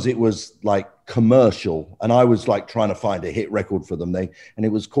because it was like commercial. And I was like trying to find a hit record for them. And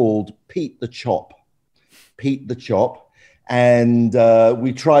it was called Pete the Chop. Pete the Chop. And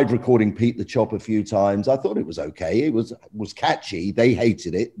we tried recording Pete the Chop a few times. I thought it was okay. It was catchy. They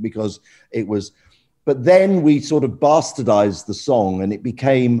hated it because it was, but then we sort of bastardized the song and it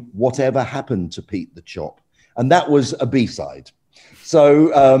became Whatever Happened to Pete the Chop. And that was a B-side. So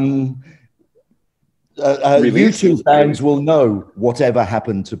YouTube fans will know Whatever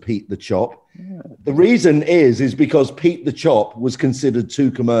Happened to Pete the Chop. Yeah. The reason is because Pete the Chop was considered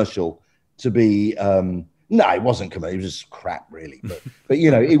too commercial to be, no, it wasn't commercial. It was just crap, really. But you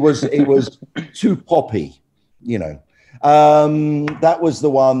know, it was too poppy. You know, that was the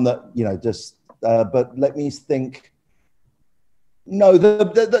one that, you know, just. But let me think. No,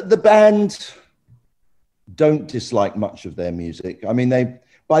 the band don't dislike much of their music. I mean,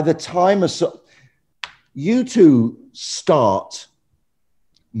 by the time U2 start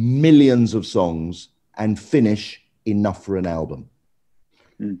millions of songs and finish enough for an album.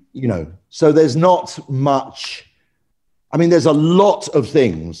 You know, so there's not much. I mean, there's a lot of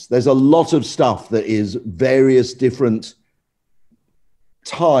things. There's a lot of stuff that is various different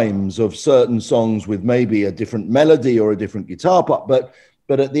times of certain songs with maybe a different melody or a different guitar part. But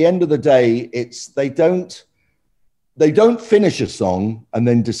at the end of the day, they don't finish a song and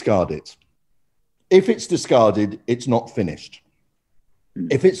then discard it. If it's discarded, it's not finished.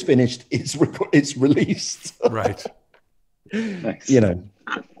 If it's finished, it's released. Right. Nice. You know.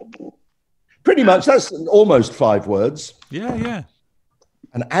 Pretty much, that's almost 5 words. Yeah, yeah.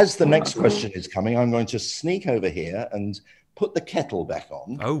 And as the next question is coming, I'm going to sneak over here and put the kettle back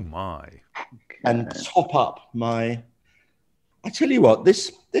on. Oh, my. And top up my... I tell you what,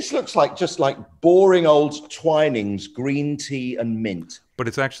 this looks like just like boring old Twinings, green tea and mint. But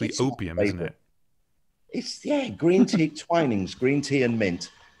it's actually opium, isn't it? It's, yeah, green tea, Twinings, green tea and mint.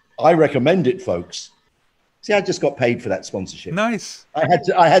 I recommend it, folks. See, I just got paid for that sponsorship. Nice.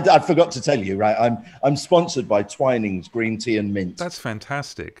 I forgot to tell you, right? I'm sponsored by Twinings Green Tea and Mint. That's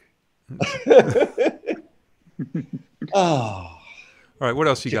fantastic. Oh. All right, what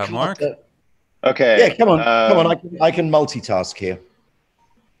else you got, Mark? Okay. Yeah, come on. I can multitask here.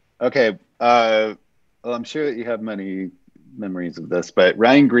 Okay. Well, I'm sure that you have many memories of this, but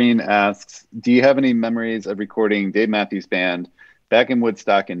Ryan Green asks, do you have any memories of recording Dave Matthews Band back in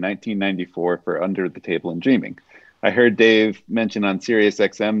Woodstock in 1994 for Under the Table and Dreaming? I heard Dave mention on Sirius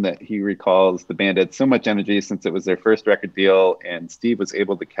XM that he recalls the band had so much energy since it was their first record deal, and Steve was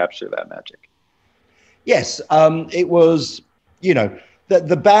able to capture that magic. Yes, it was, you know,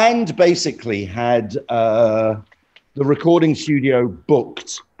 the band basically had the recording studio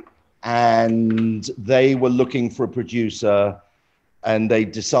booked, and they were looking for a producer, and they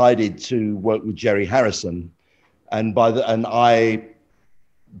decided to work with Jerry Harrison. And by the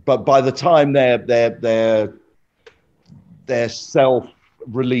time their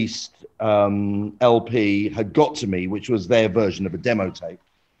self-released LP had got to me, which was their version of a demo tape,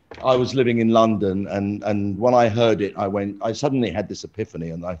 I was living in London, and when I heard it, I suddenly had this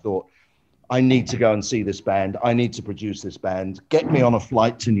epiphany, and I thought, I need to go and see this band. I need to produce this band. Get me on a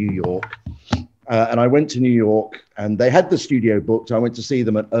flight to New York. And I went to New York, and they had the studio booked. I went to see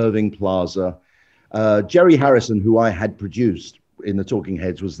them at Irving Plaza. Jerry Harrison, who I had produced in the Talking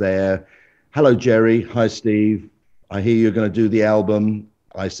Heads, was there. Hello, Jerry. Hi, Steve. I hear you're going to do the album.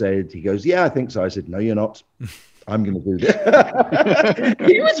 I said, he goes, yeah, I think so. I said, no, you're not. I'm going to do this.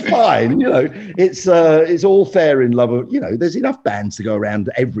 He was fine. You know, it's all fair in love. You know, there's enough bands to go around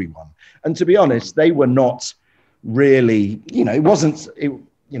to everyone. And to be honest, they were not really, you know,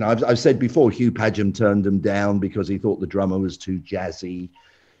 you know, I've said before, Hugh Padgham turned them down because he thought the drummer was too jazzy.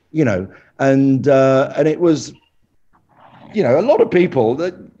 You know, and it was, you know, a lot of people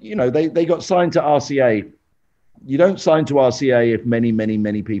that, you know, they got signed to RCA. You don't sign to RCA if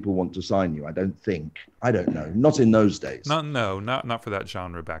many people want to sign you. I don't think. I don't know. Not in those days. Not for that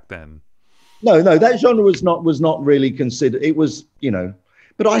genre back then. No, that genre was not really considered. It was, you know,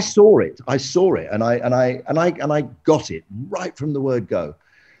 but I saw it, and I got it right from the word go,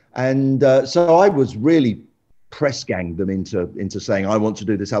 and so I was really press ganged them into saying I want to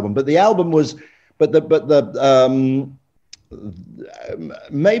do this album. But the album was,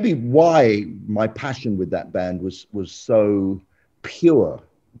 maybe why my passion with that band was so pure.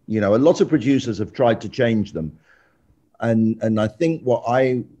 You know, a lot of producers have tried to change them, and I think what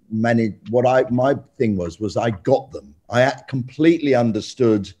my thing was I got them. I completely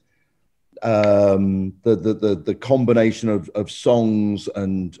understood the combination of songs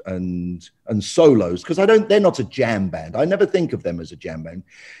and solos, because they're not a jam band. I never think of them as a jam band,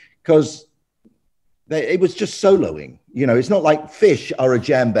 because it was just soloing. You know, it's not like Fish are a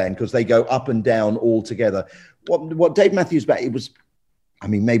jam band because they go up and down all together. What Dave Matthews Band, it was, I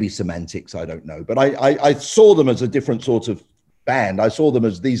mean, maybe semantics, I don't know, but I saw them as a different sort of band. I saw them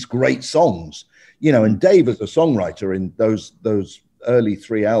as these great songs, you know, and Dave as a songwriter in those early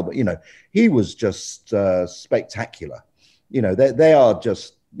 3 albums, you know, he was just spectacular. You know, they are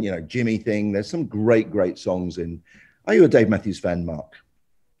just, you know, Jimmy Thing. There's some great songs in. Are you a Dave Matthews fan, Mark?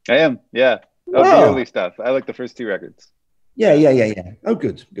 I am, yeah. Of the early stuff. I like the first 2 records. Yeah. Oh,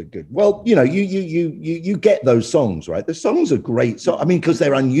 good. Well, you know, you get those songs, right? The songs are great. So, I mean, because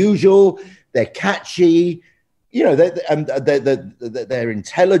they're unusual, they're catchy, you know, they're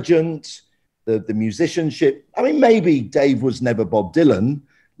intelligent. The musicianship. I mean, maybe Dave was never Bob Dylan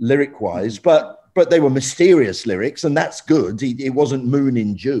lyric-wise, but they were mysterious lyrics, and that's good. It wasn't Moon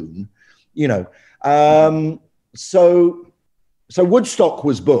in June, you know. So Woodstock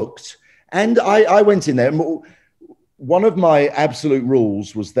was booked, and I went in there. One of my absolute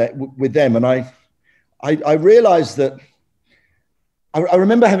rules was that with them, and I realized that I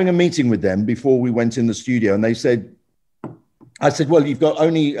remember having a meeting with them before we went in the studio, and they said, I said, well, you've got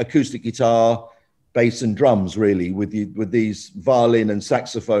only acoustic guitar, bass and drums, really, with these violin and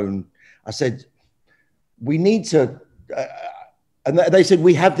saxophone. I said, we need to, and they said,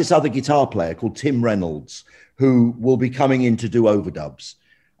 we have this other guitar player called Tim Reynolds, who will be coming in to do overdubs.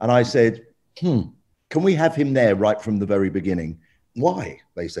 And I said, can we have him there right from the very beginning? Why?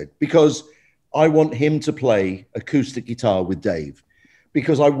 They said, because I want him to play acoustic guitar with Dave,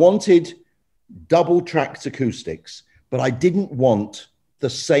 because I wanted double-tracked acoustics, but I didn't want the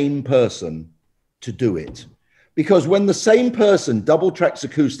same person to do it. Because when the same person double tracks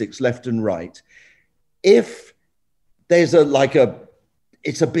acoustics left and right, if there's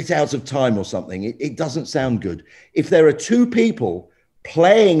it's a bit out of time or something, it doesn't sound good. If there are 2 people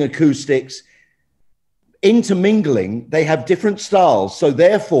playing acoustics, intermingling, they have different styles. So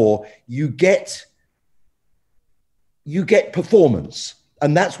therefore you get performance.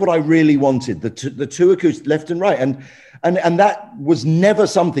 And that's what I really wanted, the two acoustics left and right. And that was never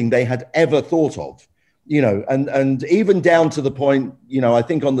something they had ever thought of, you know, and even down to the point, you know, I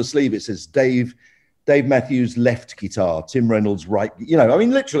think on the sleeve it says Dave Matthews left guitar, Tim Reynolds right, you know, I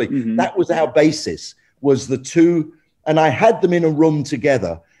mean, literally, that was our basis, was the 2, and I had them in a room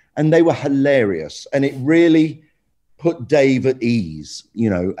together, and they were hilarious. And it really put Dave at ease,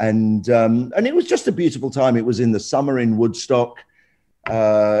 you know, and it was just a beautiful time. It was in the summer in Woodstock.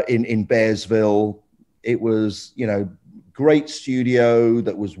 In Bearsville. It was, you know, great studio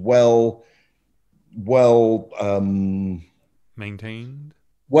that was well maintained.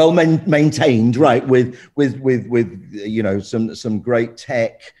 Well maintained, right? With you know, some great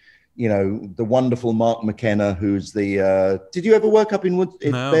tech. You know, the wonderful Mark McKenna, who's the. Did you ever work up in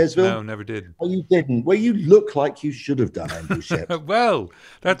Bearsville? No, never did. Oh, you didn't. Well, you look like you should have done, Andrew Scheps. Well,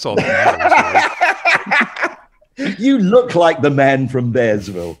 that's all that matters. Really. You look like the man from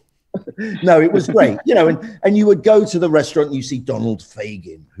Bearsville. No, it was great, you know, and you would go to the restaurant and you see Donald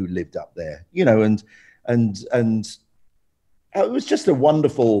Fagen, who lived up there, you know, and it was just a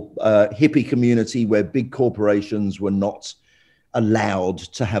wonderful hippie community where big corporations were not allowed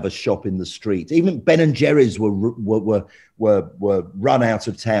to have a shop in the street. Even Ben and Jerry's were run out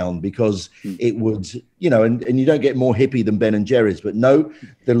of town because it would, you know, and you don't get more hippie than Ben and Jerry's, but no,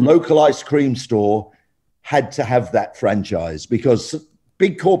 the local ice cream store had to have that franchise because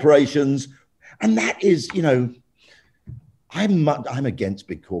big corporations, and that is, you know, I'm against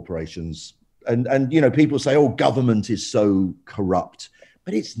big corporations, and you know, people say, oh, government is so corrupt,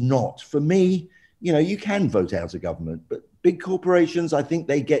 but it's not. For me, you know, you can vote out a government, but big corporations, I think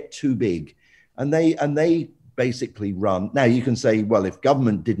they get too big, and they basically run. Now you can say, well, if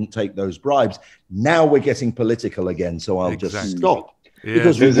government didn't take those bribes, now we're getting political again, so I'll just stop. Yeah.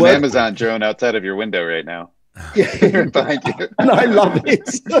 Because there's an Amazon drone outside of your window right now. Yeah. Behind you. And I love it.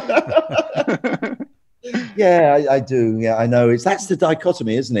 Yeah, I do. Yeah, I know. That's the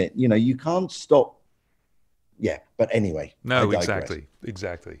dichotomy, isn't it? You know, you can't stop. Yeah, but anyway. No, exactly.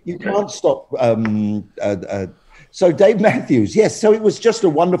 You can't stop. So Dave Matthews, yes. So it was just a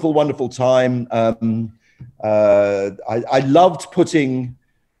wonderful, wonderful time. I loved putting.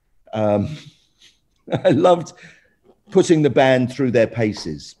 I loved putting the band through their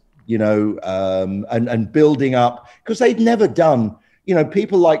paces, you know, and building up, because they'd never done, you know,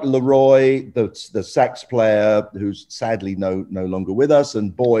 people like Leroy, the sax player, who's sadly no longer with us,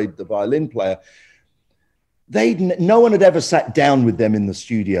 and Boyd, the violin player. no one had ever sat down with them in the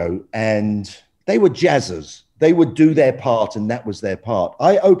studio, and they were jazzers. They would do their part, and that was their part.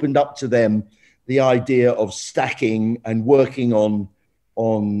 I opened up to them the idea of stacking and working on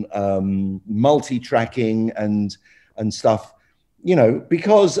multi-tracking and stuff, you know,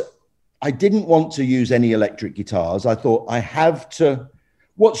 because I didn't want to use any electric guitars. I thought I have to.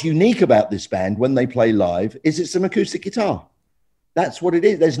 What's unique about this band when they play live is it's an acoustic guitar. That's what it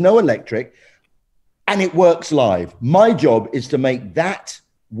is. There's no electric, and it works live. My job is to make that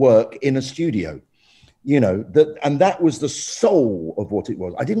work in a studio. You know, and that was the soul of what it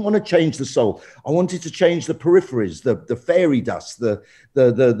was. I didn't want to change the soul. I wanted to change the peripheries, the fairy dust,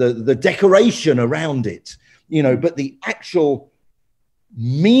 the decoration around it, you know, but the actual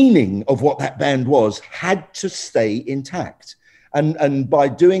meaning of what that band was had to stay intact. And by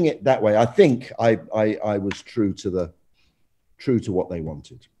doing it that way, I think I was true to what they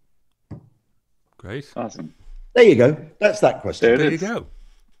wanted. Great. Awesome. There you go. That's that question. There you go.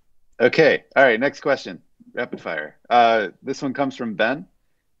 Okay. All right. Next question. Rapid fire. This one comes from Ben,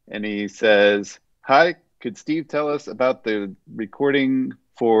 and he says, "Hi, could Steve tell us about the recording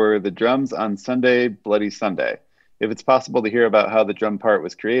for the drums on Sunday, Bloody Sunday? If it's possible to hear about how the drum part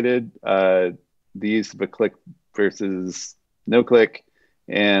was created, the use of a click versus no click,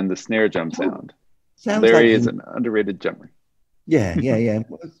 and the snare drum sound. Larry is an underrated drummer." Yeah.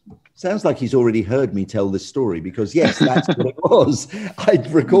 Sounds like he's already heard me tell this story, because yes, that's what it was.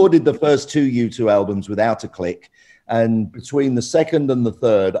 I'd recorded the first two U2 albums without a click. And between the second and the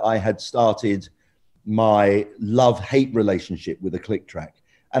third, I had started my love-hate relationship with a click track.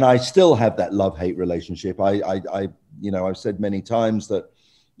 And I still have that love-hate relationship. I've said many times that,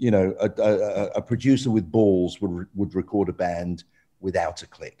 you know, a producer with balls would record a band without a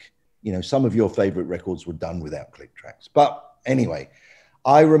click. You know, some of your favorite records were done without click tracks. But anyway,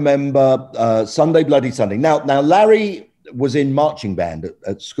 I remember Sunday, Bloody Sunday. Now, Larry was in marching band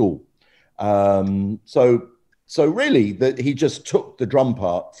at school. So really that he just took the drum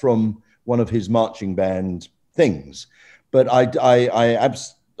part from one of his marching band things. But I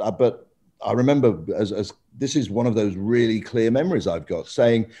remember as this is one of those really clear memories I've got,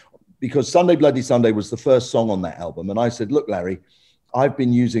 saying, because Sunday, Bloody Sunday was the first song on that album. And I said, "Look, Larry, I've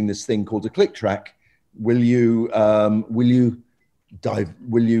been using this thing called a click track. Will you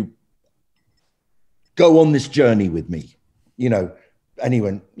go on this journey with me?" You know, and he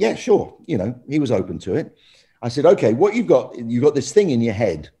went, "Yeah, sure." You know, he was open to it. I said, "Okay, what you've got this thing in your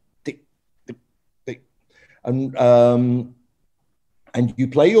head, tick, tick, tick, and you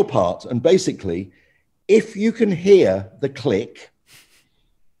play your part. And basically, if you can hear the click,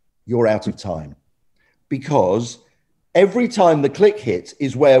 you're out of time, because every time the click hits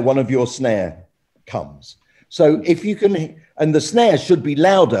is where one of your snare comes. So if you can, and the snare should be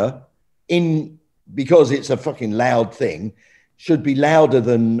louder because it's a fucking loud thing, should be louder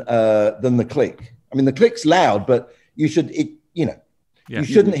than the click. I mean, the click's loud, but you shouldn't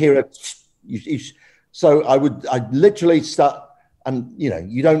hear it. So I'd literally start, and you know,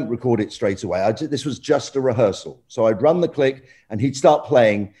 you don't record it straight away. This was just a rehearsal. So I'd run the click and he'd start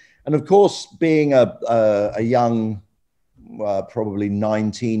playing. And of course, being a young, probably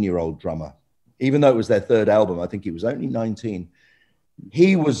 19-year-old drummer, even though it was their third album, I think he was only 19.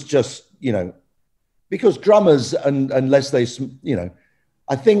 He was just, you know, because drummers, unless they, you know,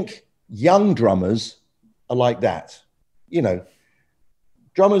 I think young drummers are like that. You know,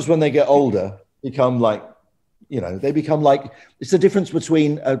 drummers, when they get older, become like, you know, they become like, it's the difference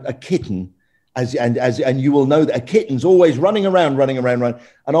between a kitten, and you will know that a kitten's always running around.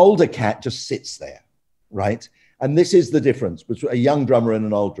 An older cat just sits there, right? And this is the difference between a young drummer and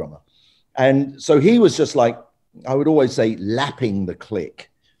an old drummer. And so he was just like, I would always say, lapping the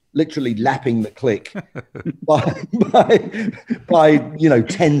click, literally lapping the click by you know,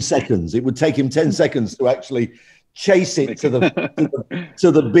 10 seconds. It would take him 10 seconds to actually chase it to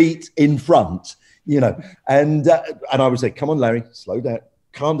the beat in front, you know. And I would say, "Come on, Larry, slow down,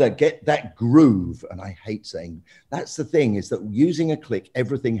 calm down, get that groove." And I hate saying, that's the thing, is that using a click,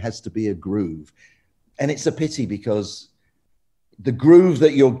 everything has to be a groove. And it's a pity, because the groove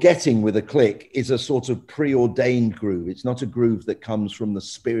that you're getting with a click is a sort of preordained groove. It's not a groove that comes from the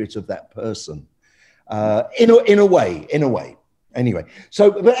spirit of that person. In a way. Anyway,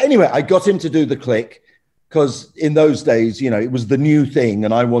 but anyway, I got him to do the click, because in those days, you know, it was the new thing.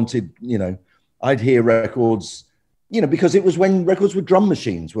 And I wanted, you know, I'd hear records, you know, because it was when records with drum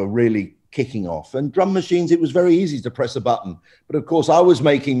machines were really kicking off. And drum machines, it was very easy to press a button. But of course, I was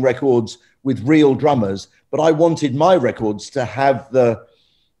making records with real drummers, but I wanted my records to have the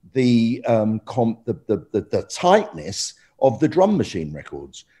tightness of the drum machine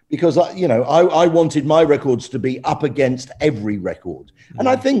records. because I wanted my records to be up against every record. And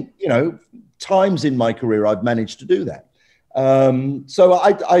I think, times in my career, I've managed to do that. So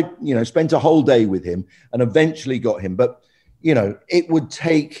I spent a whole day with him and eventually got him. But, it would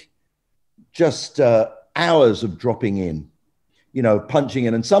take just hours of dropping in, punching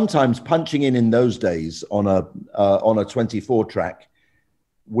in, and sometimes punching in those days on a 24 track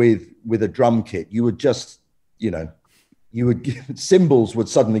with a drum kit. You would just, cymbals would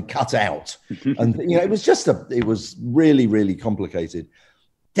suddenly cut out, and it was really, really complicated.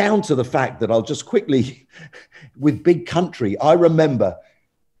 Down to the fact that I'll just quickly, with Big Country, I remember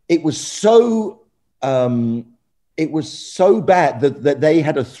it was so bad that they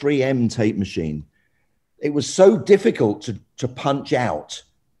had a 3M tape machine. It was so difficult to punch out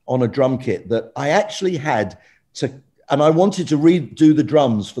on a drum kit that I actually had to, and I wanted to redo the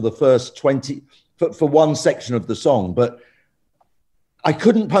drums for the first 20, for one section of the song, but I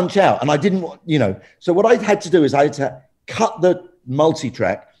couldn't punch out, and I didn't want, so what I had to do is I had to cut the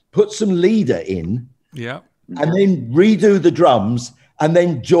multi-track, put some leader in, and then redo the drums, and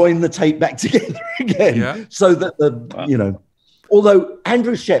then join the tape back together again. So that although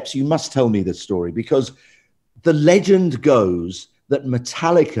Andrew Scheps, you must tell me this story, because the legend goes that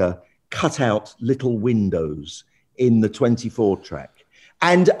Metallica cut out little windows in the 24 track.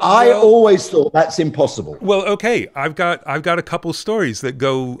 And I always thought that's impossible. Well, okay, I've got a couple stories that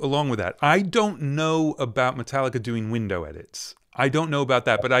go along with that. I don't know about Metallica doing window edits. I don't know about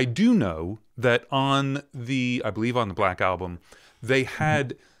that, but I do know that I believe on the Black Album, they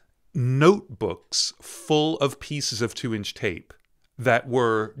had notebooks full of pieces of 2-inch tape that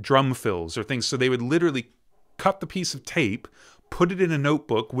were drum fills or things. So they would literally cut the piece of tape, put it in a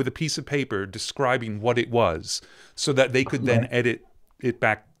notebook with a piece of paper describing what it was, so that they could then edit it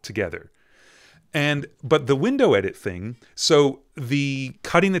back together. But the window edit thing, so the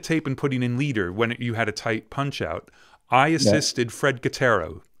cutting the tape and putting in leader when you had a tight punch out, I assisted Fred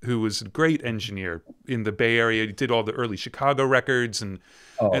Guttero, who was a great engineer in the Bay Area. He did all the early Chicago records, and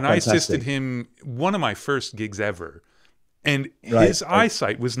I assisted him one of my first gigs ever. And his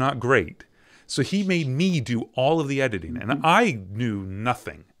eyesight was not great. So he made me do all of the editing, and I knew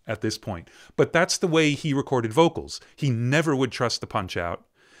nothing at this point. But that's the way he recorded vocals. He never would trust the punch out.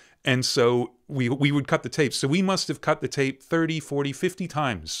 And so we would cut the tape. So we must have cut the tape 30, 40, 50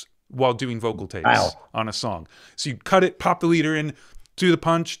 times while doing vocal tapes on a song. So you cut it, pop the leader in, do the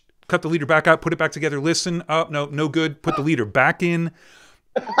punch, cut the leader back out, put it back together, listen, oh, no good, put the leader back in.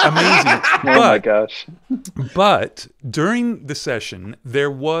 Amazing. My gosh. But during the session,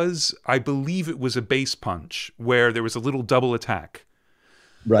 there was, I believe it was a bass punch where there was a little double attack.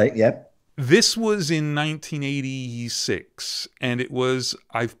 Right, yep. This was in 1986, and it was,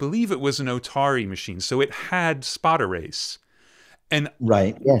 I believe it was an Otari machine, so it had spot erase. And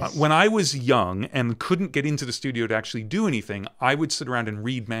when I was young and couldn't get into the studio to actually do anything, I would sit around and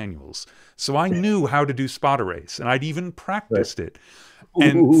read manuals. So I knew how to do spot erase, and I'd even practiced it.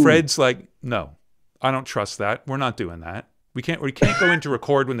 And Fred's like, no, I don't trust that. We're not doing that. We can't go into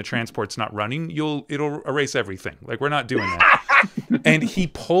record when the transport's not running. It'll erase everything. Like, we're not doing that. And he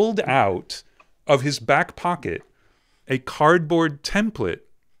pulled out of his back pocket a cardboard template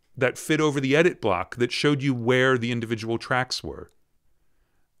that fit over the edit block that showed you where the individual tracks were.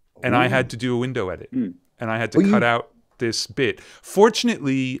 And I had to do a window edit. And I had to cut out this bit.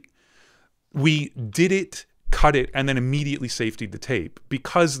 Fortunately, we did it, cut it, and then immediately safetied the tape.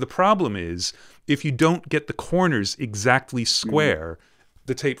 Because the problem is, if you don't get the corners exactly square,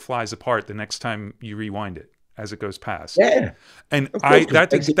 the tape flies apart the next time you rewind it as it goes past. Yeah. And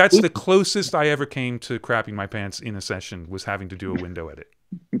that's the closest I ever came to crapping my pants in a session, was having to do a window edit.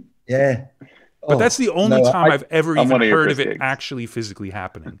 Yeah. But that's the only time I've ever even heard of it actually physically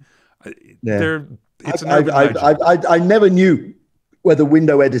happening. It's an urban legend. I never knew whether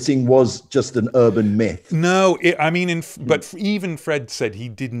window editing was just an urban myth. No, but even Fred said he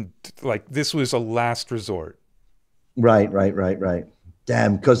didn't, like, this was a last resort. Right.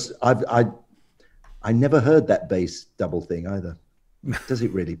 Damn, because I never heard that bass double thing either. Does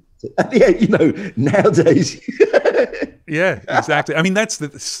it really? Yeah, nowadays. Yeah, exactly. I mean, that's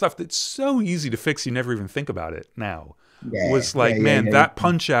the stuff that's so easy to fix. You never even think about it now. Was like, that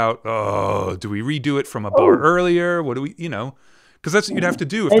punch out. Oh, do we redo it from a bar earlier? What do we, because that's what you'd have to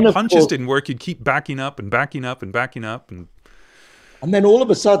do. If the punches didn't work, you'd keep backing up and backing up and backing up. And then all of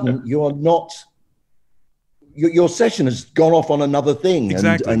a sudden, you are not, your session has gone off on another thing.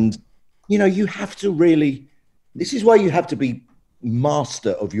 Exactly. And you have to really, this is why you have to be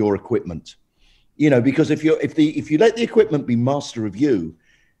master of your equipment. Because if you let the equipment be master of you,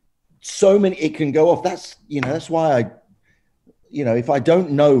 it can go off. That's why if I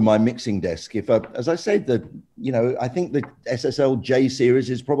don't know my mixing desk, as I said, I think the SSL J series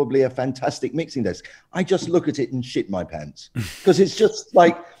is probably a fantastic mixing desk. I just look at it and shit my pants because it's just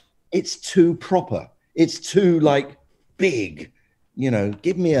like, it's too proper. It's too like big,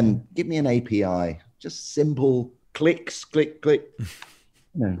 give me an API, just simple clicks, click, click.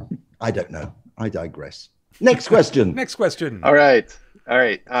 No, I don't know. I digress. Next question. Next question. All right.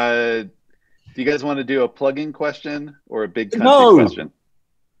 Do you guys want to do a plug-in question or a big country question?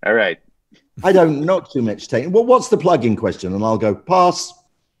 All right. I don't, not too much taking. Well, what's the plug-in question? And I'll go pass.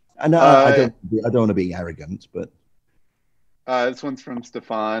 And I don't want to be arrogant, but. This one's from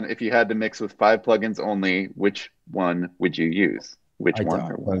Stefan. If you had to mix with 5 plugins only, which one would you use? Which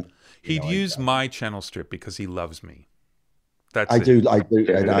one? He'd use my channel strip because he loves me. I do.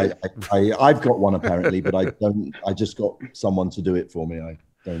 And I've got one apparently, but I don't. I just got someone to do it for me. I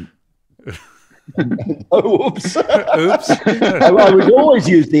don't. Oh, oops. Oops. I would always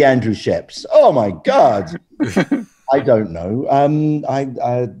use the Andrew Scheps. Oh my God. I don't know.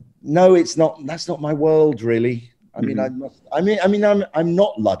 No, it's not. That's not my world, really. I mean, I'm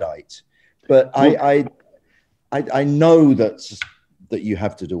not Luddite, but I know that you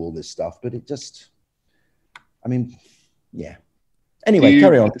have to do all this stuff, but it just. I mean, yeah. Anyway,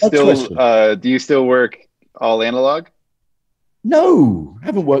 carry on. Do you still work all analog? No, I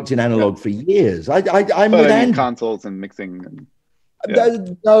haven't worked in analog for years. I'm with consoles and mixing. And,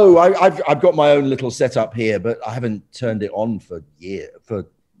 No, I've got my own little setup here, but I haven't turned it on for a year.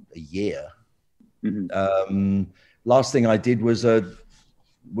 Mm-hmm. Last thing I did was I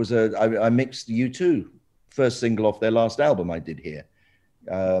mixed U2, first single off their last album I did here.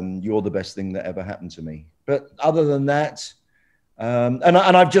 You're the best thing that ever happened to me. But other than that, and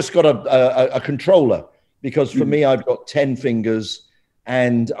I've just got a controller. Because for me, I've got 10 fingers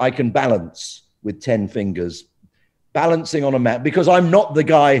and I can balance with 10 fingers, balancing on a mat, because I'm not the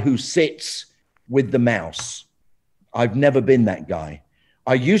guy who sits with the mouse. I've never been that guy.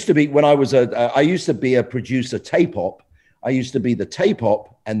 I used to be, when I used to be a producer tape op. I used to be the tape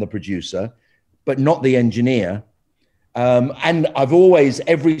op and the producer, but not the engineer. And I've always,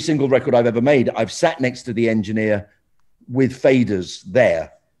 every single record I've ever made, I've sat next to the engineer with faders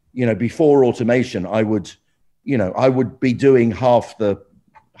there. Before automation, I would be doing half the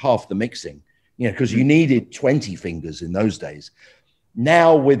mixing, because you needed 20 fingers in those days.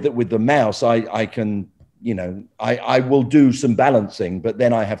 Now with the mouse, I can, I will do some balancing, but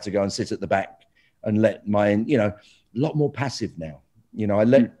then I have to go and sit at the back and let a lot more passive now.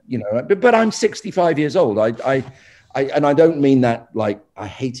 But I'm 65 years old. And I don't mean that like I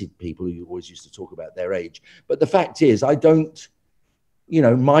hated people who always used to talk about their age, but the fact is I don't.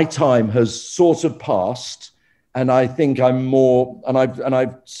 My time has sort of passed, and I think I'm more, and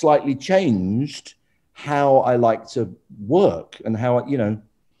I've slightly changed how I like to work and how and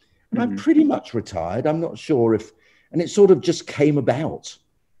I'm pretty much retired. I'm not sure and it sort of just came about.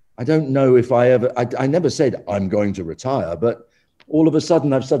 I don't know if I never said I'm going to retire, but all of a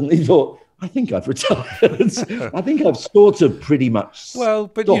sudden I've suddenly thought, I think I've retired. I think I've sort of pretty much. Well,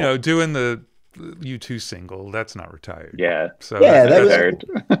 but stopped. Doing the U2 single, that's not retired. Yeah. So yeah,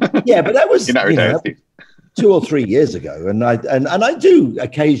 but that was You're not retired, Steve. 2 or 3 years ago, and I do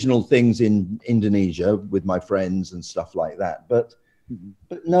occasional things in Indonesia with my friends and stuff like that. But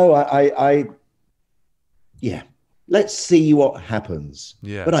no, let's see what happens.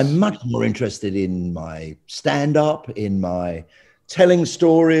 Yes. But I'm much more interested in my stand-up, in my telling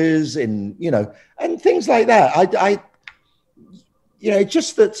stories, in and things like that.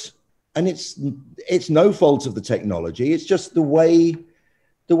 Just that. And it's no fault of the technology. It's just the way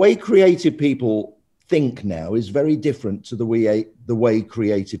creative people think now is very different to the way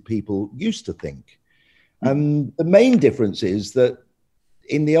creative people used to think. And the main difference is that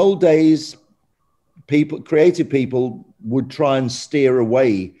in the old days, creative people would try and steer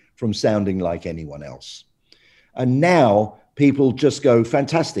away from sounding like anyone else. And now people just go,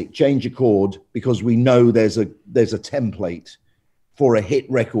 fantastic, change a chord, because we know there's a template for a hit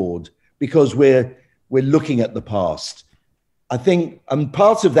record, because we're looking at the past. I think, and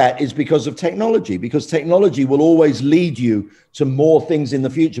part of that is because of technology, because technology will always lead you to more things in the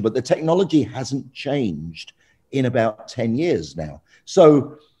future, but the technology hasn't changed in about 10 years now.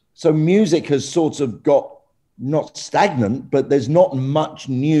 So music has sort of got not stagnant, but there's not much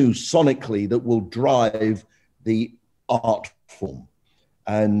new sonically that will drive the art form.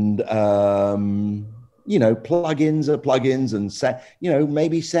 And, plugins are plugins, and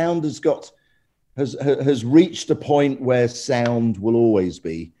maybe sound has reached a point where sound will always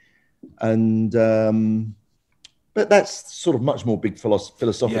be. And But that's sort of much more big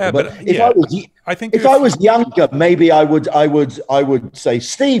philosophical. Yeah, but if yeah, I think if I was younger, maybe I would say,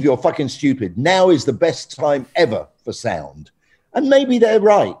 Steve, you're fucking stupid. Now is the best time ever for sound, and maybe they're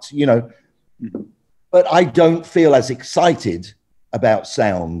right, you know. But I don't feel as excited about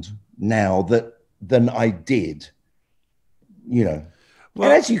sound now than I did, you know. Well,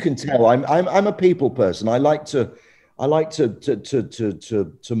 and as you can tell, I'm a people person. I like to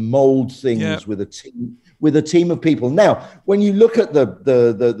mold things with a team of people. Now, when you look at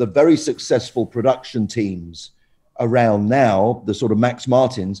the very successful production teams around now, the sort of Max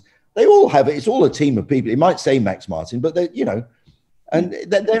Martins, they all have it. It's all a team of people. It might say Max Martin, but they, you know, and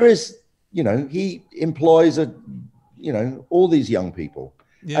there is, you know, he employs all these young people,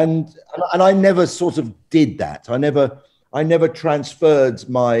 and I never sort of did that. I never transferred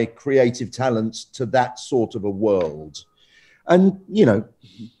my creative talents to that sort of a world, and you know,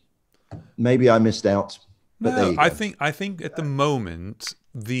 maybe I missed out. But no, I think at the moment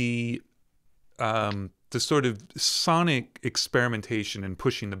the sort of sonic experimentation and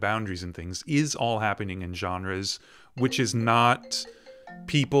pushing the boundaries and things is all happening in genres, which is not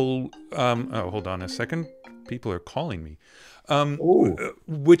people. Oh, hold on a second. People are calling me.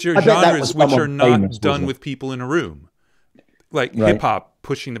 Which are genres which are not done with people in a room. Like hip hop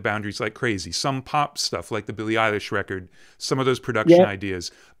pushing the boundaries like crazy. Some pop stuff like the Billie Eilish record, some of those production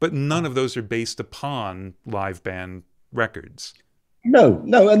ideas, but none of those are based upon live band records. No,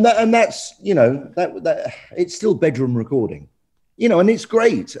 and that's, you know, that it's still bedroom recording, you know, and it's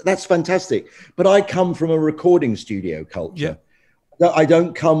great. That's fantastic. But I come from a recording studio culture. Yeah. I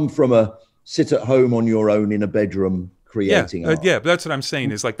don't come from a sit at home on your own in a bedroom creating art. But that's what I'm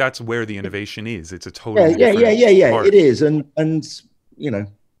saying is like that's where the innovation is. It's a totally different part. It is, and you know,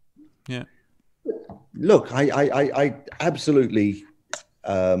 Look, I absolutely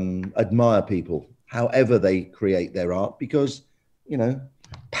admire people, however they create their art, because you know,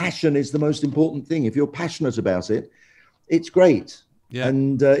 passion is the most important thing. If you're passionate about it, it's great. Yeah.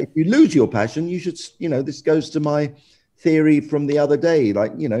 And if you lose your passion, you should, you know, this goes to my theory from the other day.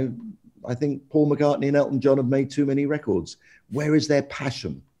 Like, you know, I think Paul McCartney and Elton John have made too many records. Where is their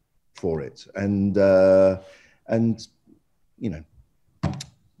passion for it? And you know,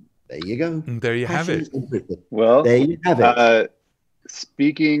 there you go. There you have it. Well, there you have it.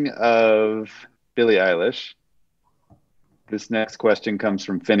 Speaking of Billie Eilish, this next question comes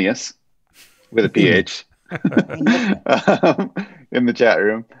from Phineas with a PH in the chat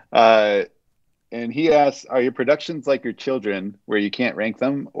room. And he asks, are your productions like your children where you can't rank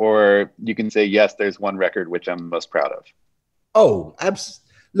them? Or you can say, yes, there's one record which I'm most proud of? Oh,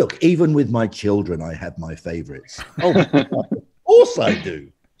 look, even with my children, I have my favorites. Oh, of course I do.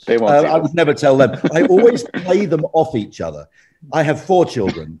 They won't I would never tell them. I always play them off each other. I have 4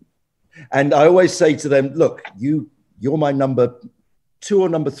 children. And I always say to them, look, you're my number 2 or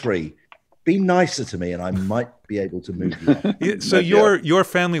number 3. Be nicer to me and I might be able to move you up. Yeah, so your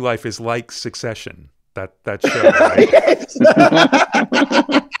family life is like Succession, that show, right?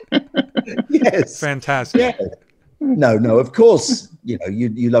 Yes. Fantastic. Yeah. No, of course, you know,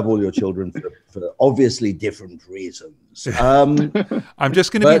 you love all your children for obviously different reasons. I'm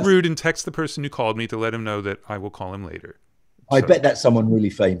just going to be rude and text the person who called me to let him know that I will call him later. I bet that's someone really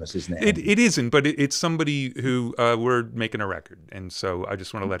famous, isn't it? It isn't, but it's somebody who we're making a record. And so I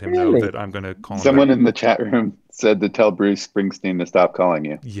just want to let him know that I'm going to call him. Someone in the chat room said to tell Bruce Springsteen to stop calling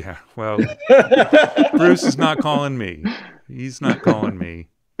you. Yeah, well, Bruce is not calling me. He's not calling me.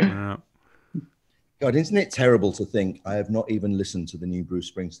 God, isn't it terrible to think I have not even listened to the new Bruce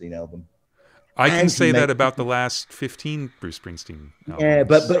Springsteen album? I can say that about the last 15 Bruce Springsteen albums. Yeah,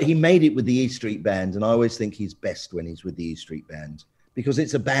 but he made it with the E Street Band, and I always think he's best when he's with the E Street Band because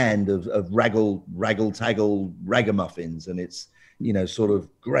it's a band of raggle-taggle ragamuffins, and it's, you know, sort of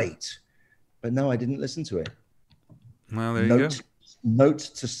great. But no, I didn't listen to it. Well, there you go. Note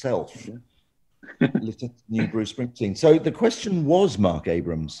to self. Listen to new Bruce Springsteen. So the question was, Mark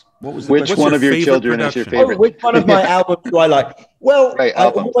Abrams, what was the which one of your children production? is your favorite? Which one of my albums do I like? Well, right,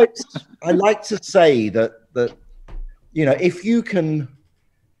 I like to say that you know, if you can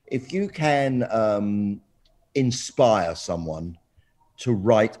inspire someone to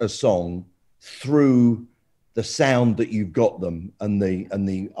write a song through the sound that you've got them and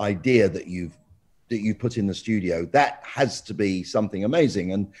the idea that you put in the studio, that has to be something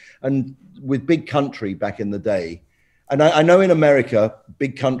amazing. And with Big Country back in the day, and I know in America,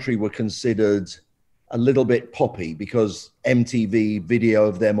 Big Country were considered a little bit poppy because MTV video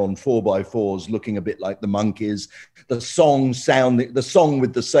of them on 4x4s looking a bit like the Monkees, the song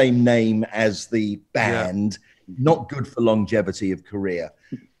with the same name as the band, not good for longevity of career.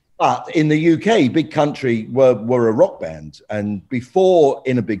 But in the UK, Big Country were a rock band. And before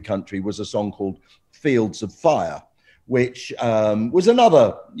In a Big Country was a song called Fields of Fire, which was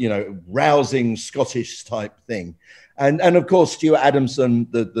another, you know, rousing Scottish type thing. And of course, Stuart Adamson,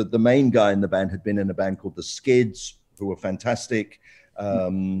 the main guy in the band, had been in a band called the Skids, who were fantastic.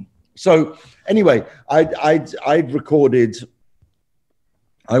 So anyway, I'd recorded,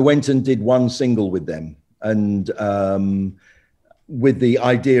 I went and did one single with them, and with the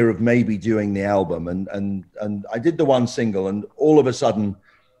idea of maybe doing the album, and I did the one single, and all of a sudden,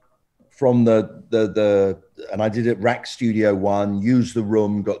 from and I did it Rack Studio One, used the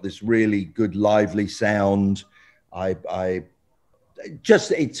room, got this really good lively sound. It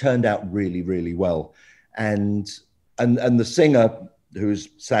turned out really, really well. And the singer, who's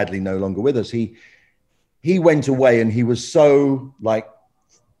sadly no longer with us, he went away, and he was so like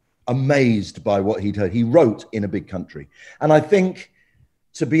amazed by what he'd heard. He wrote In a Big Country. And I think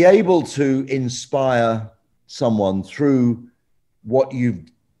to be able to inspire someone through what you've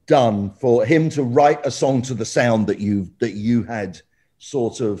done, for him to write a song to the sound that you had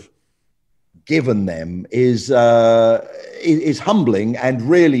sort of given them is humbling and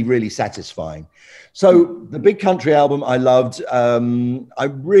really, really satisfying. So the Big Country album I loved. I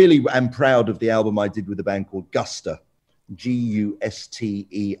really am proud of the album I did with a band called Guster, Guster,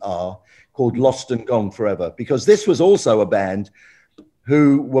 called Lost and Gone Forever, because this was also a band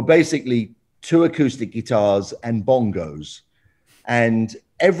who were basically 2 acoustic guitars and bongos. And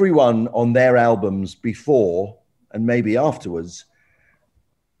everyone on their albums before and maybe afterwards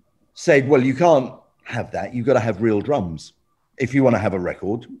said, well, you can't have that. You've got to have real drums. If you want to have a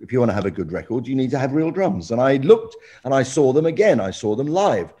record, if you want to have a good record, you need to have real drums. And I looked and I saw them again. I saw them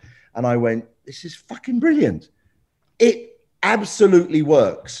live and I went, this is fucking brilliant. It absolutely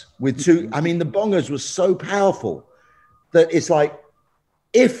works with 2. I mean, the bongos were so powerful that it's like,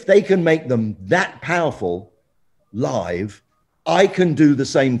 if they can make them that powerful live, I can do the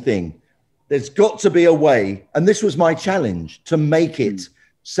same thing. There's got to be a way. And this was my challenge, to make it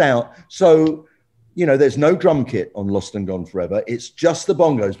sound. So, you know, there's no drum kit on Lost and Gone Forever. It's just the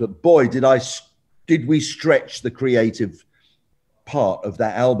bongos. But boy, did we stretch the creative part of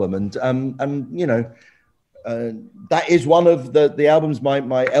that album. And you know, that is one of the albums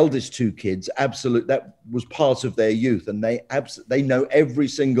my eldest 2 kids, that was part of their youth. And they know every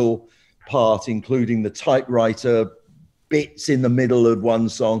single part, including the typewriter bits in the middle of one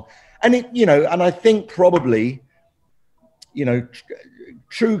song. And you know, and I think probably, you know,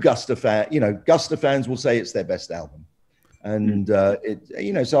 true Guster fans will say it's their best album. And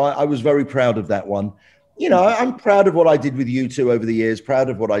you know, so I was very proud of that one. You know, I'm proud of what I did with U2 over the years, proud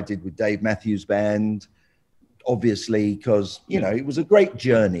of what I did with Dave Matthews Band, obviously, because, you know, it was a great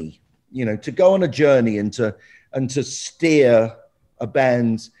journey, you know, to go on a journey and to steer a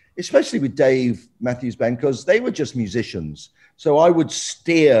band, especially with Dave Matthews Band, because they were just musicians. So I would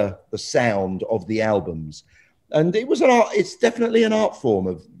steer the sound of the albums. And it was it's definitely an art form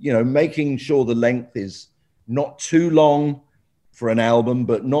of, you know, making sure the length is not too long for an album,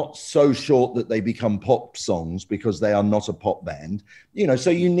 but not so short that they become pop songs, because they are not a pop band, you know. So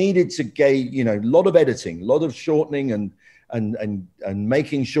you needed to gauge, you know, a lot of editing, a lot of shortening and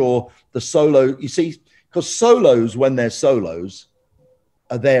making sure the solo, you see, because solos, when they're solos,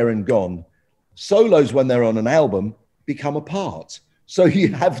 are there and gone. Solos, when they're on an album, become a part. So you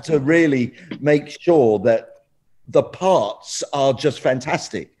have to really make sure that the parts are just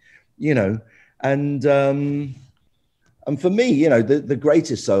fantastic, you know. And for me, you know, the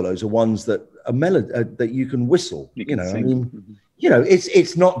greatest solos are ones that are that you can whistle. You know, I mean, you know,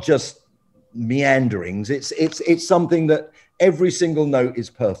 it's not just meanderings. It's something that every single note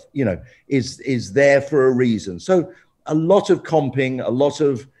is perfect. You know, is there for a reason. So a lot of comping, a lot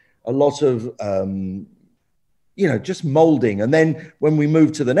of you know, just molding. And then when we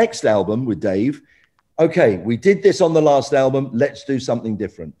moved to the next album with Dave, okay, we did this on the last album. Let's do something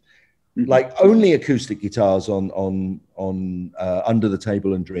different. Like only acoustic guitars on Under the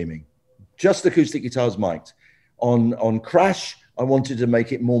Table and Dreaming, just acoustic guitars mic'd. On Crash, I wanted to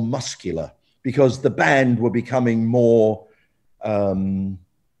make it more muscular because the band were becoming more, they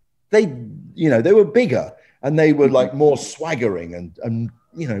were bigger and they were like more swaggering and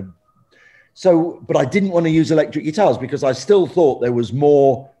you know, so, but I didn't want to use electric guitars because I still thought there was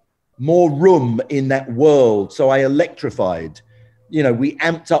more room in that world. So I electrified. You know, we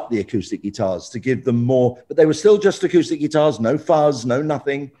amped up the acoustic guitars to give them more, but they were still just acoustic guitars, no fuzz, no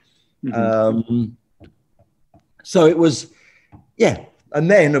nothing. So it was, yeah. And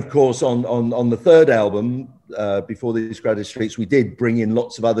then, of course, on the third album, Before These Crowded Streets, we did bring in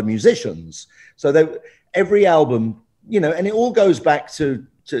lots of other musicians. So every album, you know, and it all goes back to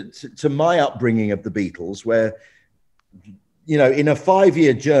to my upbringing of the Beatles, where, you know, in a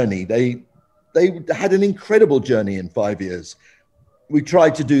 5-year journey, they had an incredible journey in 5 years. We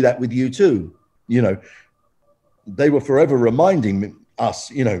tried to do that with U2. You know, they were forever reminding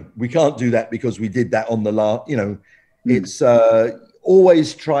us, you know, we can't do that because we did that on the last, you know, it's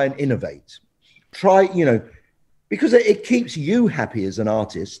always try and innovate. Try, you know, because it keeps you happy as an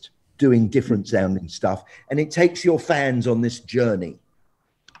artist doing different sounding stuff, and it takes your fans on this journey,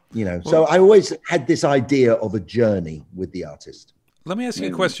 you know. So I always had this idea of a journey with the artist. Let me ask you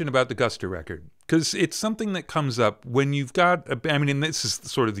a question about the Guster record, because it's something that comes up when you've got, I mean, and this is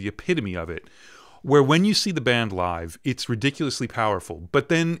sort of the epitome of it, where when you see the band live, it's ridiculously powerful, but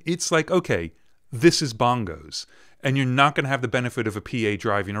then it's like, okay, this is bongos, and you're not going to have the benefit of a PA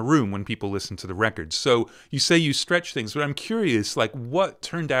driving a room when people listen to the records. So you say you stretch things, but I'm curious, like, what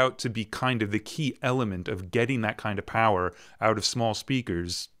turned out to be kind of the key element of getting that kind of power out of small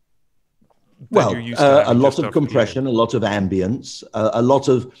speakers? Well, a lot of compression, a lot of ambience, a lot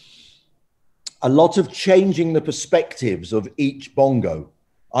of changing the perspectives of each bongo.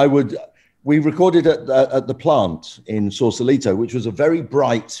 We recorded at the plant in Sausalito, which was a very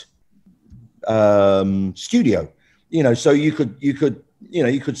bright studio. You know, so you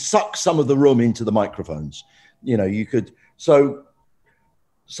could suck some of the room into the microphones. You know, you could. So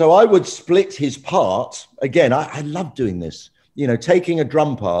I would split his part again. I love doing this. You know, taking a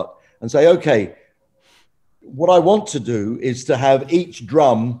drum part and say, okay, what I want to do is to have each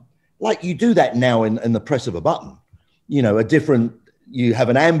drum, like you do that now in the press of a button, you know, you have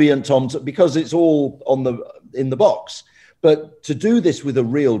an ambient tom, because it's all in the box. But to do this with a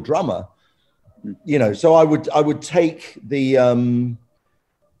real drummer, you know, so I would take the,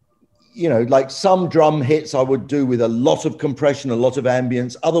 you know, like some drum hits I would do with a lot of compression, a lot of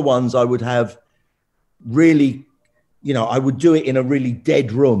ambience. Other ones I would have really, you know, I would do it in a really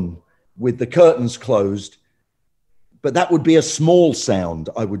dead room with the curtains closed, but that would be a small sound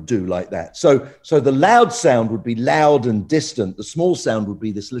I would do like that. So the loud sound would be loud and distant. The small sound would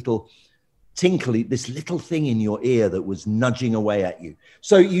be this little tinkly, this little thing in your ear that was nudging away at you.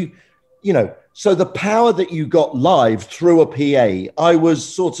 So you know, so the power that you got live through a PA, I was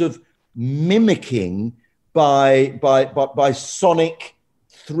sort of mimicking by sonic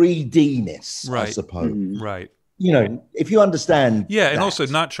 3D-ness, right. I suppose. Right. You know, if you understand. Yeah, and that. also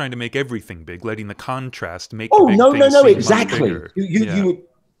not trying to make everything big, letting the contrast make Oh, the big no, things no, seem exactly. much bigger. You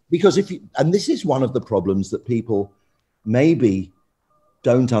because and this is one of the problems that people maybe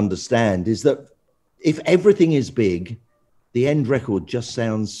don't understand, is that if everything is big, the end record just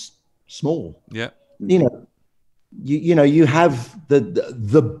sounds small. Yeah. You know, you know, you have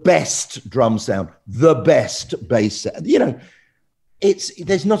the best drum sound, the best bass sound, you know.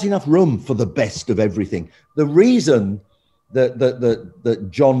 There's not enough room for the best of everything. The reason that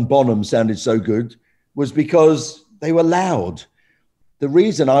John Bonham sounded so good was because they were loud. The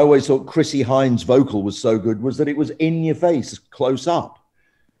reason I always thought Chrissie Hynde's vocal was so good was that it was in your face, close up.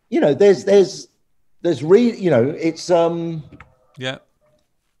 You know, you know,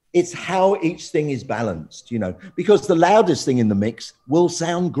 it's how each thing is balanced, you know, because the loudest thing in the mix will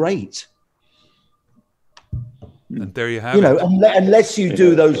sound great. And there you have it. You know, it. unless you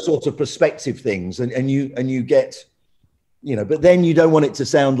do those sorts of perspective things and you get, you know, but then you don't want it to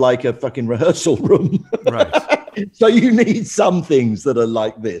sound like a fucking rehearsal room. Right. So you need some things that are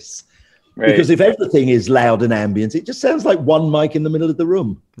like this. Right. Because if everything is loud and ambient, it just sounds like one mic in the middle of the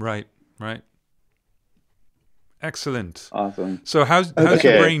room. Right, right. Excellent. Awesome. So how's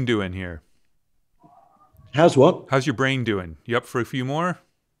your brain doing here? How's what? How's your brain doing? You up for a few more?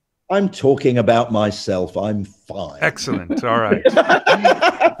 I'm talking about myself. I'm fine. Excellent. All right.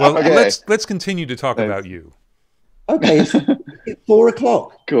 Well, let's continue to talk about you. Okay, it's 4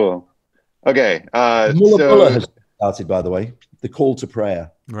 o'clock. Cool. Okay. Mulla has started, by the way. The call to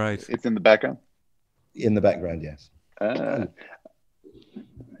prayer. Right. It's in the background. In the background, yes.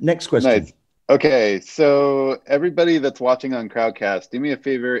 Next question. Nice. Okay, so everybody that's watching on Crowdcast, do me a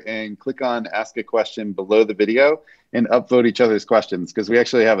favor and click on Ask a Question below the video and upvote each other's questions, because we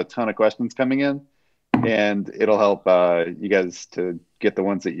actually have a ton of questions coming in, and it'll help you guys to get the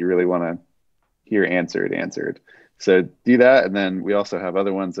ones that you really want to hear answered. So do that, and then we also have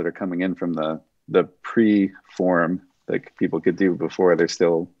other ones that are coming in from the pre-forum that people could do before. There's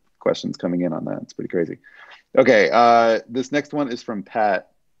still questions coming in on that. It's pretty crazy. Okay, this next one is from Pat.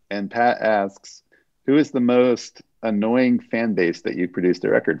 And Pat asks, who is the most annoying fan base that you produced a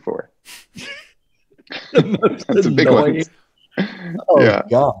record for? That's a big one. Oh, yeah.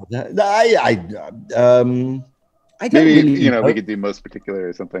 God. I don't maybe, really you know, we could do most particular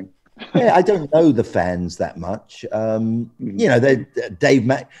or something. Yeah, I don't know the fans that much. You know, Dave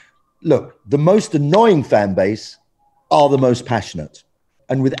Mack. Look, the most annoying fan base are the most passionate.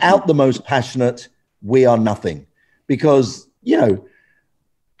 And without the most passionate, we are nothing. Because, you know,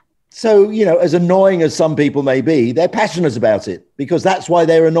 so, you know, as annoying as some people may be, they're passionate about it because that's why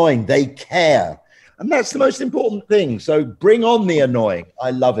they're annoying. They care. And that's the most important thing. So bring on the annoying.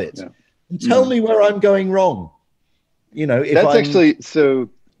 I love it. Yeah. And tell me where I'm going wrong. You know, if that's actually, so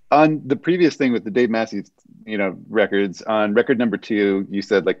on the previous thing with the Dave Matthews, you know, records, on record number 2, you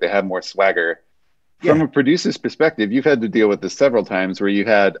said like they have more swagger. From a producer's perspective, you've had to deal with this several times where you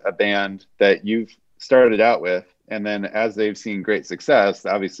had a band that you've started out with, and then as they've seen great success,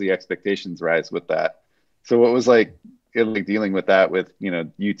 obviously expectations rise with that. So what was like dealing with that with, you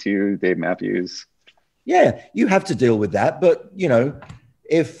know, U2, Dave Matthews? Yeah, you have to deal with that. But, you know,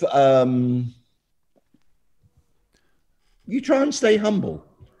 if you try and stay humble.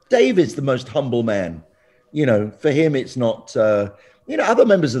 Dave is the most humble man. You know, for him, it's not, you know, other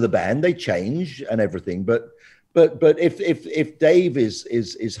members of the band, they change and everything. But if Dave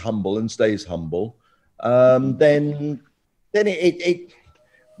is humble and stays humble, then it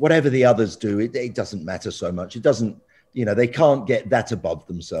whatever the others do, it doesn't matter so much. It doesn't, you know, they can't get that above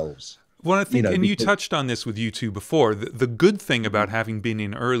themselves. Well, I think, you know, and you touched on this with U2 before, the good thing about having been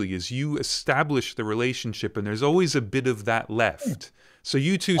in early is you establish the relationship and there's always a bit of that left. So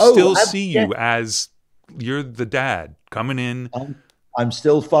U2 still see you as you're the dad coming in. I'm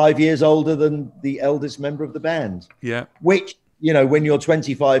still 5 years older than the eldest member of the band. Yeah. Which, you know, when you're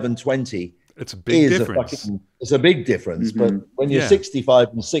 25 and 20, it's a big difference. It's a big difference. But when you're 65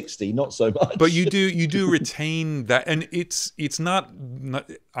 and 60, not so much. But you do retain that, and it's not.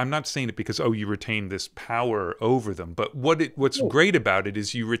 I'm not saying it because you retain this power over them. But what's great about it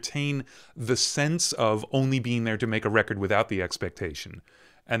is you retain the sense of only being there to make a record without the expectation,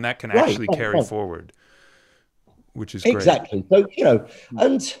 and that can actually carry forward, which is great. Exactly. So, you know,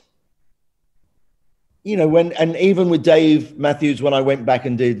 and you know, and even with Dave Matthews, when I went back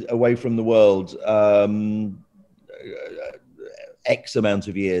and did Away from the World, X amount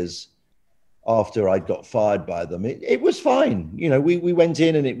of years after I got fired by them, it was fine. You know, we went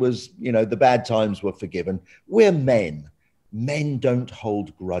in and it was, you know, the bad times were forgiven. We're men. Men don't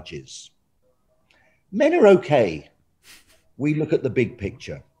hold grudges. Men are okay. We look at the big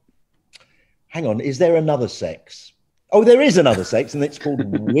picture. Hang on, is there another sex? Oh, there is another sex, and it's called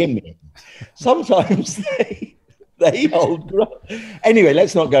women. Sometimes they hold grudge. Anyway,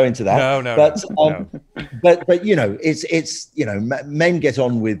 let's not go into that. No. But you know, it's you know, men get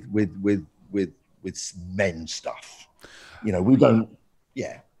on with men stuff. You know, we don't.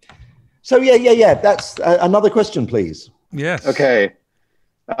 Yeah. So yeah. That's another question, please. Yes. Okay.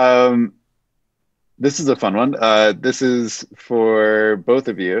 This is a fun one. This is for both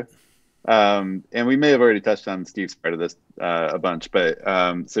of you. And we may have already touched on Steve's part of this a bunch, but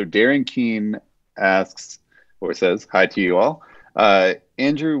so Darren Keene asks, or says, hi to you all.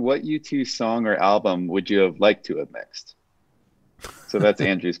 Andrew, what U2 song or album would you have liked to have mixed? So that's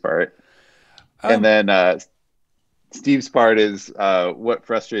Andrew's part. And then Steve's part is, what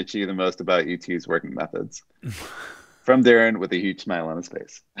frustrates you the most about U2's working methods? From Darren with a huge smile on his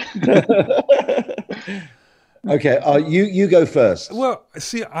face. Okay, you go first. Well,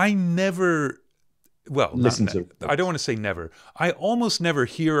 see, I never, I don't want to say never. I almost never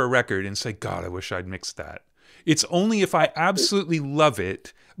hear a record and say, God, I wish I'd mixed that. It's only if I absolutely love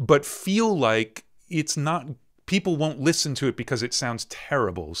it, but feel like it's not, people won't listen to it because it sounds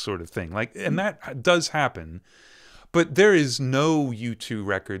terrible, sort of thing. Like, and that does happen. But there is no U2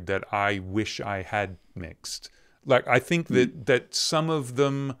 record that I wish I had mixed. Like, I think that some of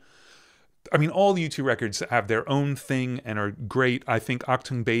them, I mean, all the U2 records have their own thing and are great. I think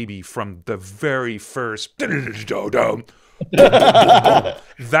Achtung Baby from the very first, that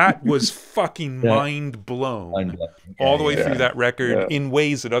was fucking mind blown all the way through that record in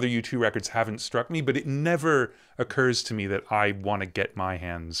ways that other U2 records haven't struck me, but it never occurs to me that I want to get my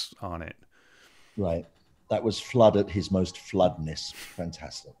hands on it. Right. That was Flood at his most Floodness.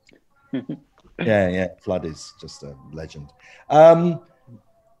 Fantastic. Yeah. Flood is just a legend.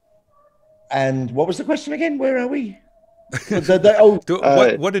 And what was the question again? Where are we?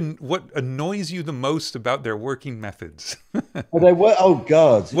 What annoys you the most about their working methods? Oh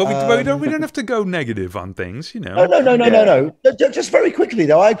God! Well, we don't have to go negative on things, you know. No. Just very quickly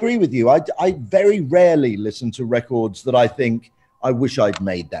though, I agree with you. I very rarely listen to records that I think I wish I'd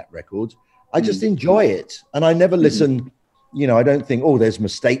made that record. I just enjoy it, and I never listen. You know, I don't think, oh, there's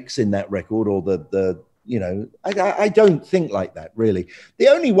mistakes in that record, or the you know, I don't think like that, really. The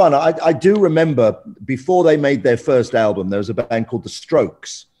only one I do remember, before they made their first album, there was a band called The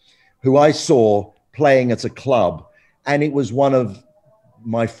Strokes, who I saw playing at a club, and it was one of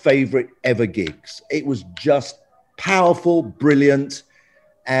my favorite ever gigs. It was just powerful, brilliant,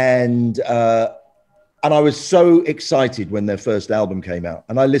 and I was so excited when their first album came out,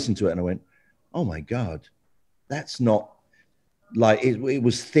 and I listened to it and I went, oh my God, that's not like, it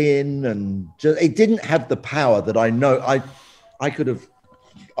was thin, and just, it didn't have the power that I know I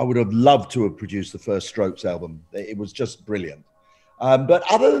would have loved to have produced the first Strokes album. It was just brilliant. But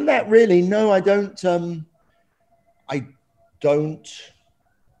other than that, really, no, I don't.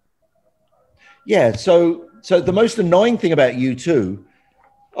 Yeah. So the most annoying thing about U2,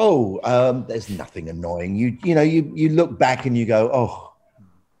 there's nothing annoying. You look back and you go, oh,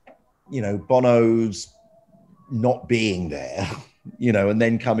 Bono's not being there, and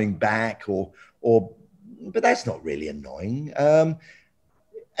then coming back, but that's not really annoying.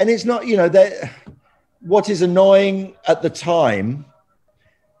 And it's not, that what is annoying at the time,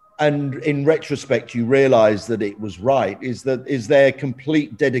 and in retrospect, you realize that it was right, is their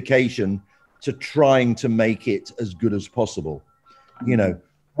complete dedication to trying to make it as good as possible,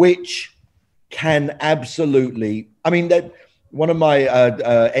 which can absolutely, I mean, that one of my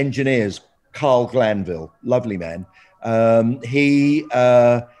engineers, Carl Glanville, lovely man,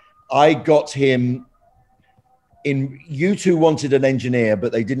 I got him in. U2 wanted an engineer,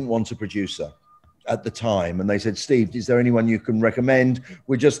 but they didn't want a producer at the time. And they said, Steve, is there anyone you can recommend?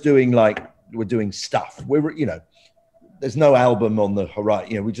 We're just doing we're doing stuff. There's no album on the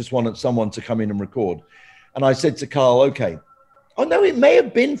horizon. We just wanted someone to come in and record. And I said to Carl, okay. Oh no, it may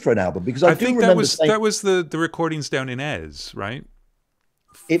have been for an album, because I do think remember that was the recordings down in Ez, right?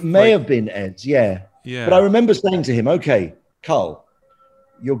 It may have been Ed's, yeah. Yeah. But I remember saying to him, okay, Carl,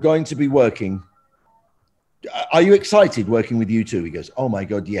 you're going to be working. Are you excited working with U2? He goes, oh my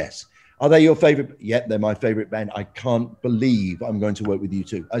God, yes. Are they your favorite? Yeah, they're my favorite band. I can't believe I'm going to work with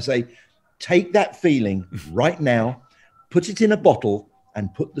U2. I say, take that feeling right now, put it in a bottle,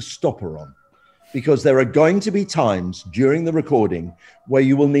 and put the stopper on. Because there are going to be times during the recording where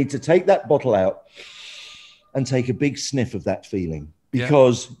you will need to take that bottle out and take a big sniff of that feeling.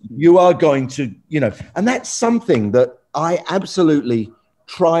 Because you are going to, and that's something that I absolutely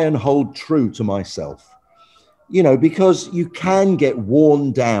try and hold true to myself, because you can get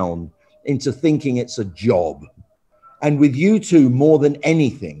worn down into thinking it's a job. And with U2, more than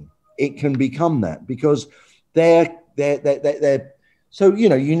anything, it can become that, because they're so,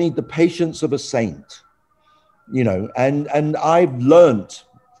 you need the patience of a saint, and I've learned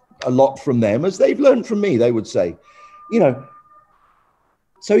a lot from them, as they've learned from me, they would say,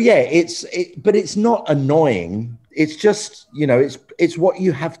 so yeah, but it's not annoying. It's just, it's what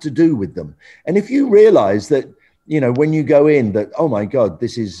you have to do with them. And if you realize that, when you go in, that, oh my God,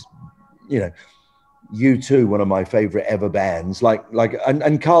 this is, U2, one of my favorite ever bands,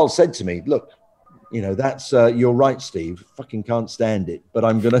 and Carl said to me, look, that's, you're right, Steve, fucking can't stand it, but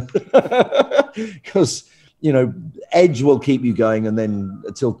I'm going to, because, Edge will keep you going, and then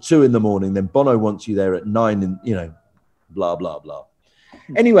until 2 a.m, then Bono wants you there at 9, and, blah, blah, blah.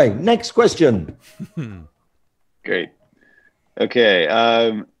 Anyway, next question. Great. Okay.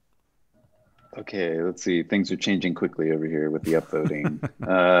 Okay, let's see. Things are changing quickly over here with the upvoting.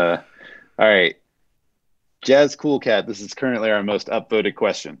 All right. Jazz Cool Cat. This is currently our most upvoted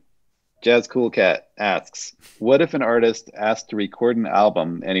question. Jazz Cool Cat asks, what if an artist asked to record an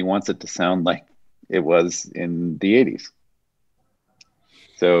album and he wants it to sound like it was in the 80s?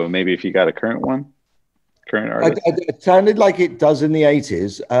 So maybe if you got a current artist. It sounded like it does in the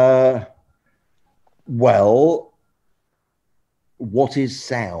 80s. Well, what is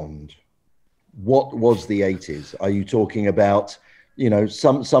sound? What was the 80s? Are you talking about,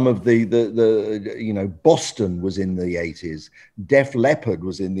 some of the Boston was in the 80s. Def Leppard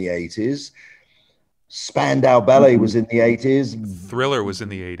was in the 80s. Spandau Ballet was in the 80s. Thriller was in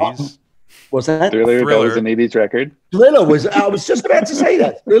the 80s. Was that? Thriller. That was an 80s record. Thriller was, I was just about to say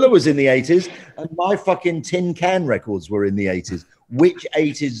that. Thriller was in the 80s, and my fucking Tin Can records were in the 80s. Which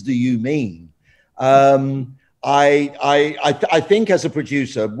 80s do you mean? I think as a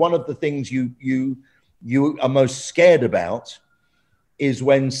producer, one of the things you are most scared about is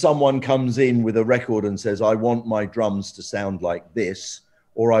when someone comes in with a record and says, I want my drums to sound like this,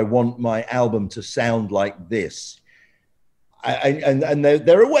 or I want my album to sound like this. And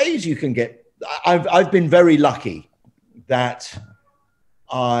there are ways you can get. I've been very lucky that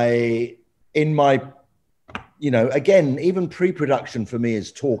in my, again, even pre-production for me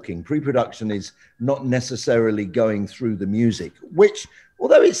is talking. Pre-production is not necessarily going through the music, which,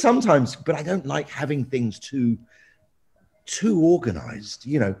 although it's sometimes, but I don't like having things too organized.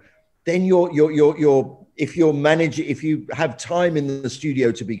 Then you're if you have time in the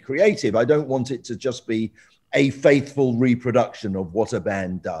studio to be creative, I don't want it to just be a faithful reproduction of what a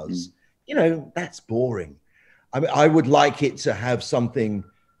band does. You know, that's boring. I mean, I would like it to have something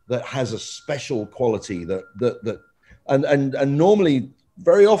that has a special quality and normally,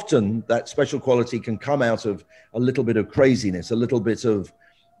 very often, that special quality can come out of a little bit of craziness, a little bit of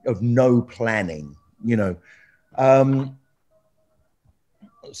no planning, you know.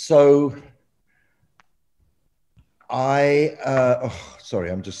 So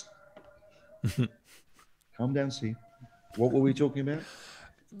sorry, I'm just calm down, Steve. What were we talking about?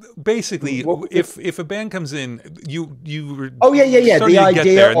 Basically, if a band comes in, you oh yeah starting the to get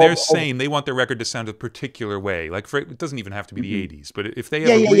idea there, and they're of, saying they want their record to sound a particular way. Like it doesn't even have to be the '80s, but if they have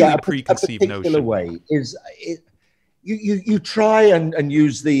a really preconceived notion, way is you try and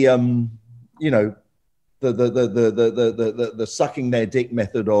use the you know the sucking their dick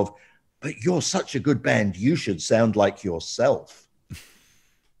method of, but you're such a good band, you should sound like yourself.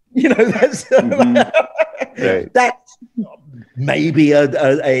 You know, that's that's maybe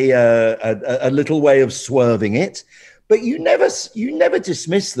a little way of swerving it, but you never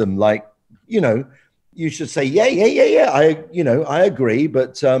dismiss them. Like, you know, you should say, yeah. I agree,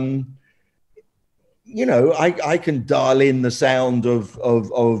 but you know, I can dial in the sound of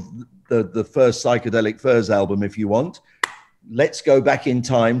the first Psychedelic Furs album if you want. Let's go back in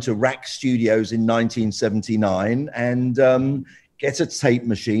time to Rack Studios in 1979 and get a tape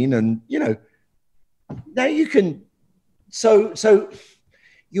machine, and you know, now you can. So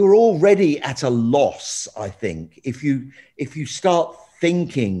you're already at a loss, I think, if you start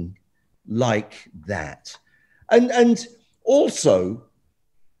thinking like that, and also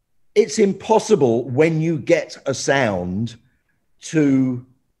it's impossible when you get a sound to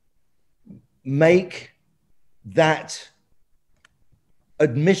make that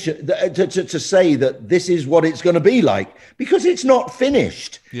admission to say that this is what it's going to be like, because it's not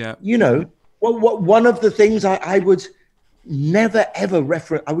finished. Yeah, you know. Well, one of the things I would never ever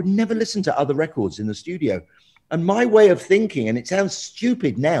reference, I would never listen to other records in the studio. And my way of thinking, and it sounds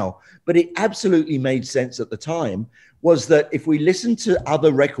stupid now, but it absolutely made sense at the time, was that if we listen to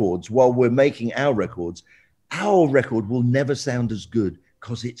other records while we're making our record will never sound as good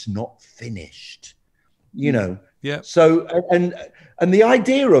because it's not finished, you know. Yeah. So and the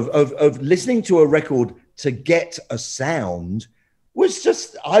idea of listening to a record to get a sound was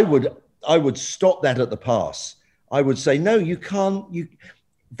just, I would stop that at the pass. I would say, no, you can't.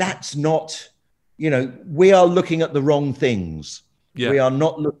 That's not, you know, we are looking at the wrong things. Yeah. We are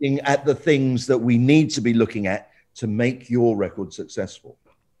not looking at the things that we need to be looking at to make your record successful.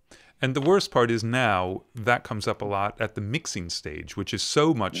 And the worst part is now that comes up a lot at the mixing stage, which is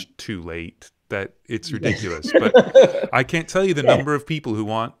so much too late that it's ridiculous. But I can't tell you the number of people who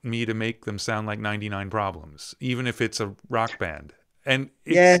want me to make them sound like 99 Problems, even if it's a rock band. And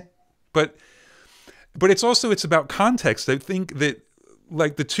it's, but it's also, it's about context. I think that,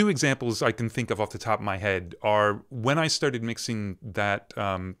 like, the two examples I can think of off the top of my head are when I started mixing that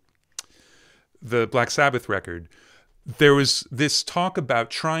the Black Sabbath record. There was this talk about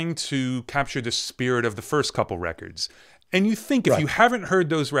trying to capture the spirit of the first couple records. And you think, if you haven't heard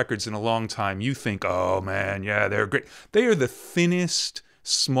those records in a long time, you think, oh man, yeah, they're great. They are the thinnest,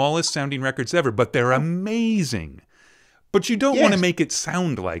 smallest sounding records ever, but they're amazing. But you don't want to make it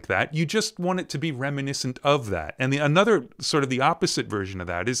sound like that. You just want it to be reminiscent of that. And another sort of the opposite version of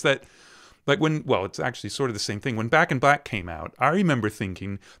that is that, like, it's actually sort of the same thing. When Back in Black came out, I remember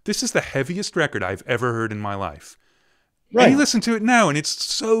thinking, this is the heaviest record I've ever heard in my life. Right. And you listen to it now, and it's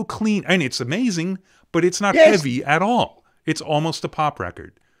so clean. And it's amazing, but it's not heavy at all. It's almost a pop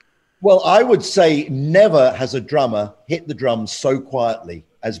record. Well, I would say never has a drummer hit the drums so quietly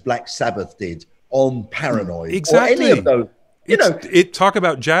as Black Sabbath did on Paranoid. Exactly. Or any of those. You know, talk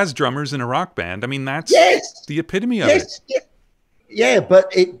about jazz drummers in a rock band. I mean, that's the epitome of it. Yeah,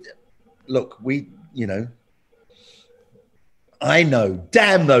 but look, I know,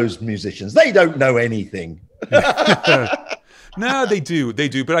 damn those musicians. They don't know anything. No, they do.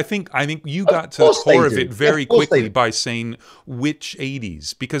 But I think you got to the core of it very quickly by saying which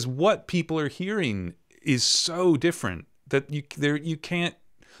 80s, because what people are hearing is so different that you can't.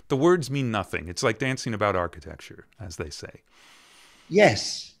 The words mean nothing. It's like dancing about architecture, as they say.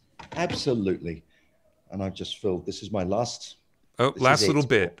 Yes, absolutely. And I've just filled. This is my last. Oh, last little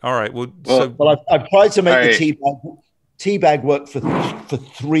bit. All right. Well, I've tried to make the teabag work for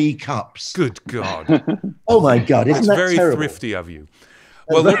 3 cups. Good God. Oh my God. Isn't that very terrible? thrifty of you.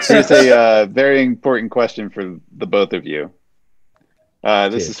 Well, here's a very important question for the both of you.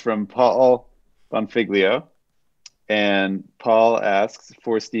 This is from Paul Bonfiglio. And Paul asks,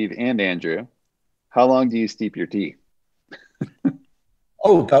 for Steve and Andrew, how long do you steep your tea?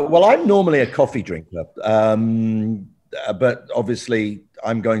 Oh, well, I'm normally a coffee drinker, but obviously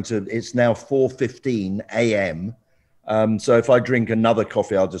it's now 4:15 a.m. So if I drink another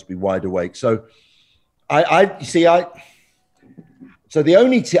coffee, I'll just be wide awake. So so the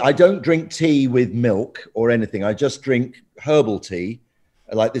only tea, I don't drink tea with milk or anything. I just drink herbal tea,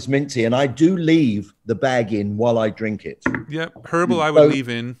 like this mint tea, and I do leave the bag in while I drink it. Yeah, herbal I would leave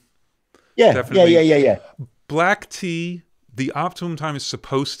in. Yeah, definitely. yeah. Black tea, the optimum time is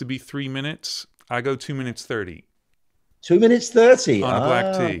supposed to be 3 minutes. I go 2 minutes 30. 2 minutes 30 on a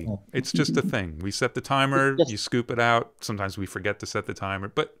black tea. It's just a thing. We set the timer, you scoop it out. Sometimes we forget to set the timer,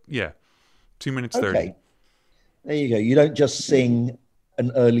 but yeah, 2 minutes 30. Okay. There you go. You don't just sing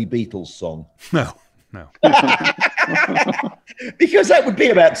an early Beatles song. No. Because that would be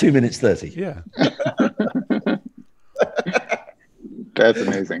about 2 minutes 30. Yeah. That's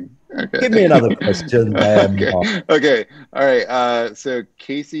amazing. Okay. Give me another question. Okay. All right. So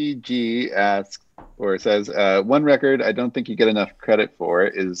Casey G asks or says, one record I don't think you get enough credit for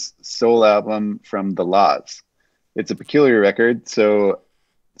is Soul Album from The Laws. It's a peculiar record, so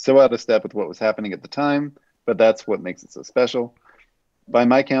out of step with what was happening at the time, but that's what makes it so special. By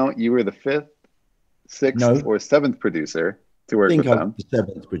my count, you were the 5th, 6th, or 7th producer to work with them. I think I'm the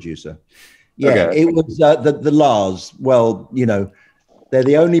 7th producer. Yeah, okay. It was the Laws. Well, they're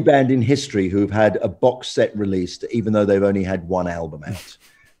the only band in history who've had a box set released, even though they've only had one album out.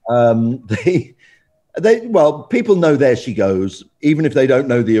 Well, people know There She Goes. Even if they don't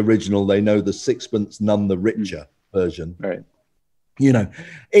know the original, they know the Sixpence None the Richer version. Right.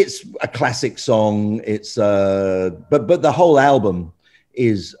 It's a classic song. It's but the whole album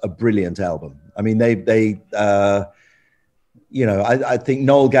is a brilliant album. I mean, I think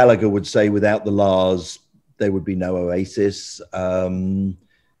Noel Gallagher would say without the Laws, there would be no Oasis. The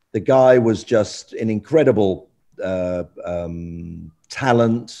guy was just an incredible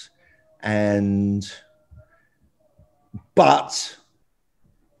talent. But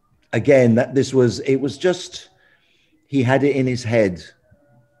again, he had it in his head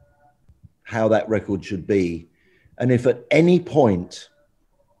how that record should be. And if at any point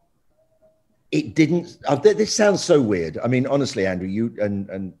it didn't, this sounds so weird. I mean, honestly, Andrew, you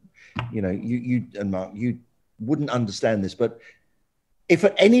and Mark, you wouldn't understand this, but if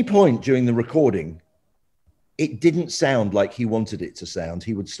at any point during the recording, it didn't sound like he wanted it to sound,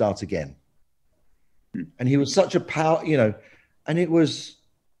 he would start again. And he was such a power, and it was,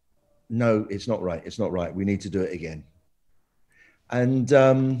 no, it's not right. It's not right. We need to do it again. And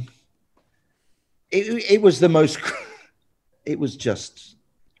it was it was just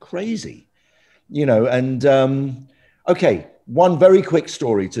crazy, and okay, one very quick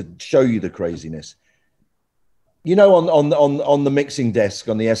story to show you the craziness. On the mixing desk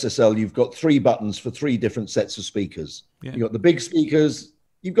on the SSL, you've got 3 buttons for 3 different sets of speakers. Yeah. You've got the big speakers.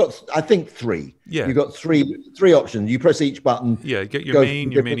 You've got, I think, 3. Yeah. You've got three options. You press each button. Yeah, get your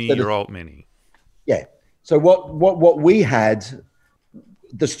main, your mini, your alt mini. Yeah. So what we had,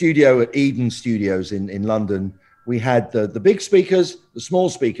 the studio at Eden Studios in London, we had the big speakers, the small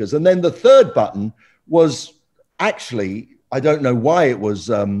speakers, and then the third button was actually, I don't know why it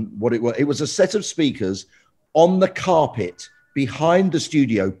was what it was. It was a set of speakers on the carpet behind the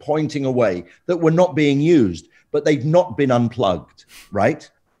studio pointing away that were not being used, but they'd not been unplugged, right?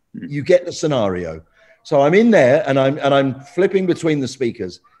 You get the scenario. So I'm in there and I'm flipping between the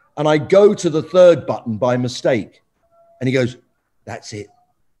speakers and I go to the third button by mistake. And he goes, that's it.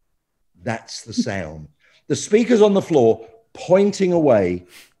 That's the sound. The speakers on the floor pointing away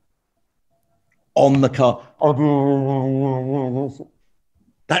on the car.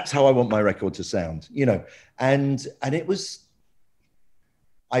 That's how I want my record to sound, and it was,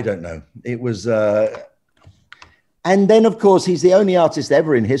 I don't know. It was, and then of course, he's the only artist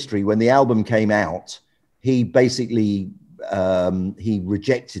ever in history. When the album came out, he basically, he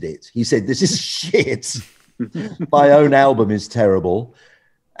rejected it. He said, this is shit. My own album is terrible.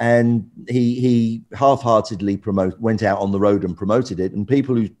 And he half-heartedly went out on the road and promoted it. And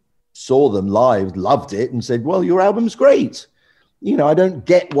people who saw them live loved it and said, well, your album's great. I don't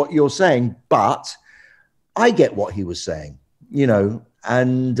get what you're saying, but I get what he was saying, and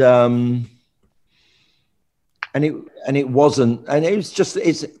it wasn't, and it was just,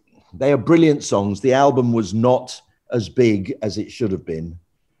 they are brilliant songs. The album was not as big as it should have been.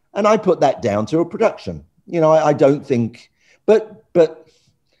 And I put that down to a production. I don't think, but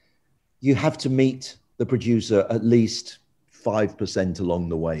you have to meet the producer at least 5% along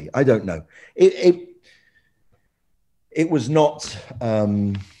the way. I don't know. It was not,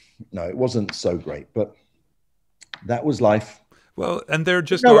 no, it wasn't so great, but that was life. Well, and they're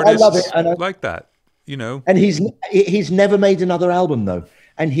just artists I love it. like that. you know. And he's never made another album though,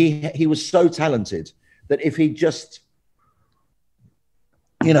 and he was so talented that if he just,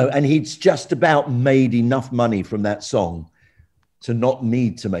 you know, and he's just about made enough money from that song to not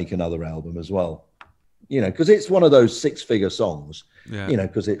need to make another album as well, you know, because it's one of those 6-figure songs, you know,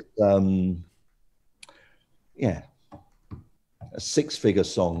 because it's yeah, a 6-figure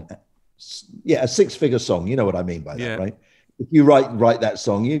song, a 6-figure song. You know what I mean by that, right? If you write that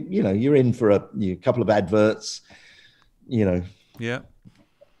song, you know, you're in for a couple of adverts, you know, a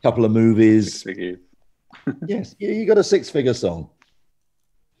couple of movies. Yes, you got a 6-figure song.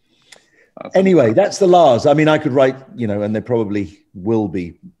 Awesome. Anyway, that's the Lars. I mean, I could write, you know, and there probably will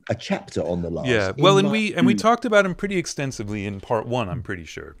be a chapter on the Lars. Yeah, well, and we talked about him pretty extensively in part 1, I'm pretty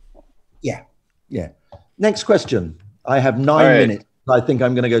sure. Yeah. Next question. I have 9 minutes. I think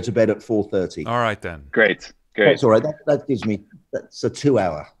I'm going to go to bed at 4:30. All right, then. Great. That's all right. That gives me, that's a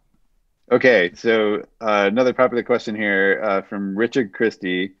 2-hour. Okay, so another popular question here from Richard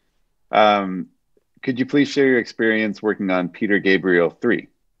Christie. Could you please share your experience working on Peter Gabriel 3?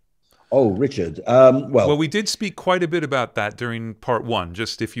 Oh, Richard. Well, we did speak quite a bit about that during part 1.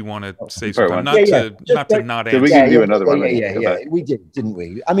 Just if you want to say something, not to not answer. So we can do another one. Yeah, we did, didn't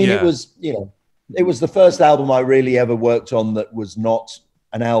we? I mean, it was, you know, it was the first album I really ever worked on that was not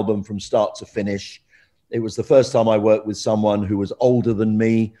an album from start to finish. It was the first time I worked with someone who was older than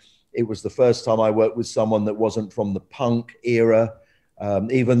me. It was the first time I worked with someone that wasn't from the punk era.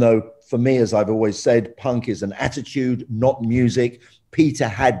 Even though for me, as I've always said, punk is an attitude, not music. Peter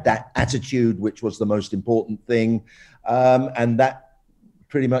had that attitude, which was the most important thing. And that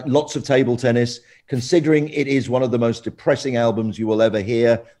pretty much, lots of table tennis. Considering it is one of the most depressing albums you will ever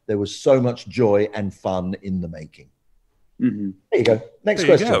hear, there was so much joy and fun in the making. Mm-hmm. There you go. Next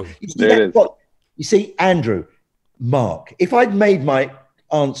question. You see, Andrew, Mark, if I'd made my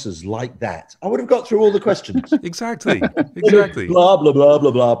answers like that, I would have got through all the questions. Exactly. Blah blah blah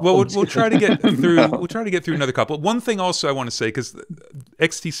blah blah. Well, we'll try to get through. We'll try to get through another couple. One thing also I want to say, because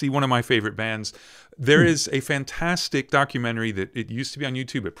XTC, one of my favorite bands, there is a fantastic documentary that it used to be on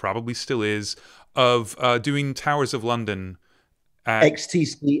YouTube. It probably still is, of doing Towers of London. At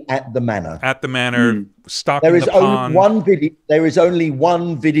XTC at the Manor. At the Manor, stocking the pond. There is only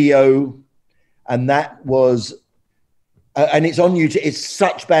one video, and that was. And it's on YouTube. It's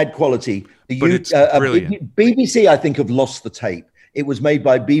such bad quality. But it's brilliant. BBC, I think, have lost the tape. It was made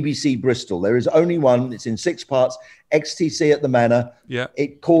by BBC Bristol. There is only one. It's in 6 parts. XTC at the Manor. Yeah.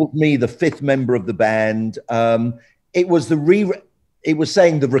 It called me the 5th member of the band. It was It was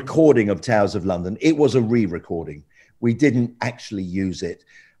saying the recording of Towers of London. It was a re-recording. We didn't actually use it,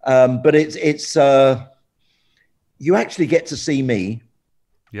 but it's you actually get to see me.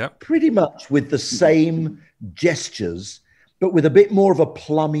 Yep. Pretty much with the same gestures, but with a bit more of a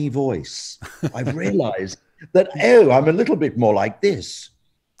plummy voice. I've realized that, I'm a little bit more like this,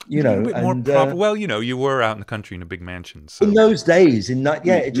 you know. A bit more well, you know, you were out in the country in a big mansion. So. In those days,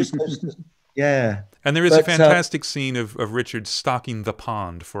 it just goes, yeah. And there is a fantastic scene of Richard stocking the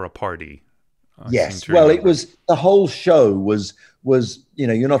pond for a party. Yes, well, it was, the whole show was, you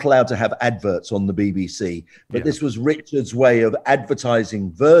know, you're not allowed to have adverts on the BBC, but this was Richard's way of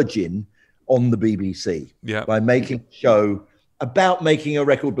advertising Virgin on the BBC by making a show about making a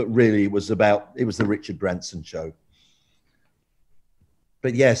record, but really it was the Richard Branson show.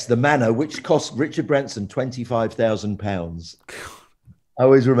 But yes, the Manor, which cost Richard Branson £25,000. I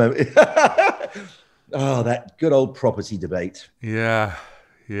always remember. Oh, that good old property debate. Yeah.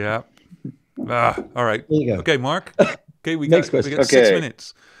 All right. There you go. Okay, Mark. Okay, we got 6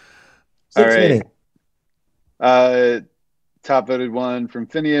 minutes. 6 minutes. Top voted one from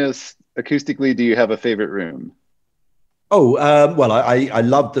Phineas. Acoustically, do you have a favorite room? Oh, well, I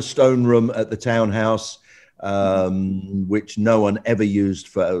loved the stone room at the townhouse, which no one ever used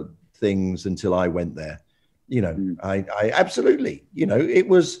for things until I went there. You know, I absolutely, you know, it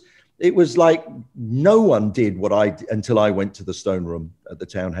was like no one did what I did until I went to the stone room at the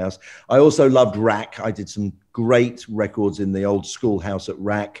townhouse. I also loved Rack. I did some great records in the old schoolhouse at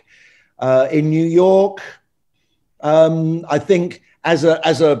Rack. In New York, I think as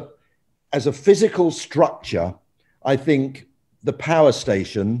a physical structure, I think the power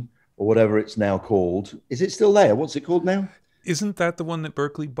station, or whatever it's now called, is it still there? What's it called now? Isn't that the one that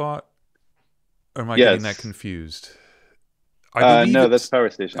Berkeley bought? Or am I getting that confused? No, that's Power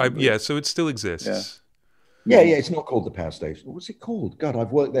Station. Yeah, so it still exists. Yeah, it's not called the Power Station. What's it called? God,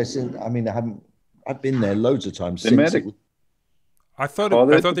 I've worked there since. I mean, I've been there loads of times since. I thought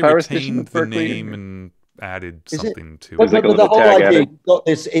they retained the name and added something to it. But the whole idea, you've got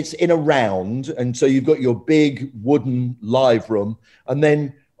this. It's in a round, and so you've got your big wooden live room, and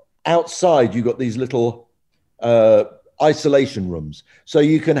then outside you got these little isolation rooms. So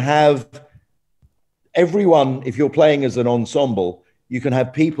you can have everyone, if you're playing as an ensemble, you can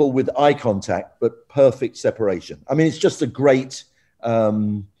have people with eye contact, but perfect separation. I mean, it's just a great,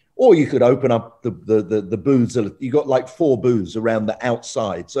 or you could open up the booths. You got like 4 booths around the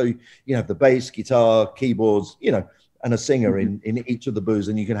outside. So you have the bass, guitar, keyboards, you know, and a singer in each of the booths.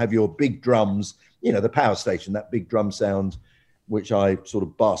 And you can have your big drums, you know, the power station, that big drum sound, which I sort of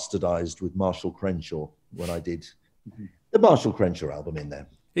bastardized with Marshall Crenshaw when I did the Marshall Crenshaw album in there.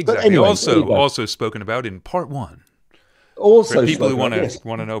 Exactly. Anyway, also spoken about in part 1. Also, for people who want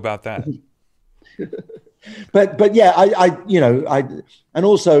to know about that. but yeah, I and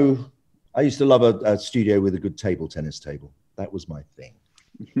also I used to love a studio with a good table tennis table. That was my thing.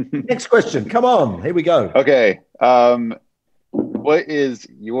 Next question. Come on, here we go. Okay. What is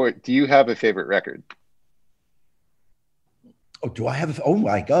do you have a favorite record? Oh, do I have oh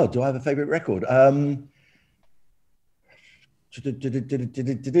my God, do I have a favorite record?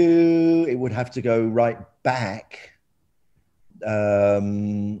 It would have to go right back.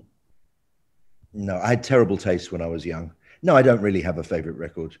 No, I had terrible taste when I was young. No, I don't really have a favorite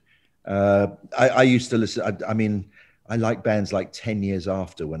record. I used to listen. I mean, I like bands like 10 years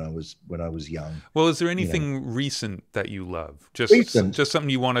after when I was young. Well, is there anything recent that you love? Just something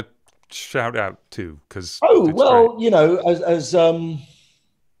you want to shout out to? Because well, great. You know, as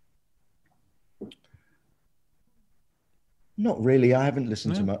not really. I haven't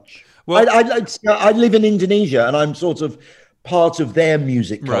listened to much. Well, I live in Indonesia, and I'm sort of part of their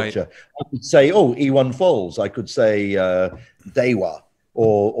music culture. Right. I could say, Iwan Fals. I could say Dewa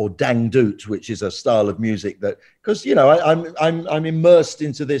or Dangdut, which is a style of music that, because you know, I'm immersed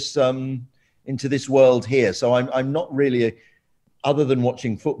into this world here. So I'm not really other than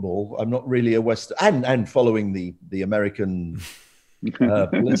watching football. I'm not really a Western and following the American.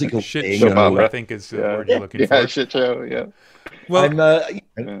 Political shit show, I think is the word you're looking for. Yeah, shit show. Yeah. Well, all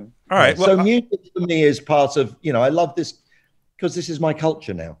right. Well, so music for me is part of. You know, I love this because this is my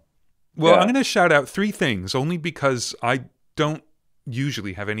culture now. Well, I'm going to shout out 3 things only because I don't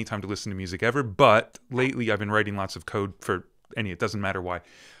usually have any time to listen to music ever. But lately, I've been writing lots of code for it doesn't matter why.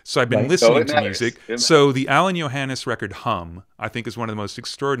 So I've been listening to music. So the Alan Johannes record Hum, I think, is one of the most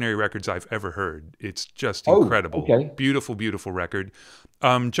extraordinary records I've ever heard. It's just incredible. Okay. Beautiful, beautiful record.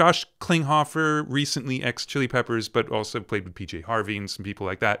 Josh Klinghoffer, recently ex-Chili Peppers, but also played with PJ Harvey and some people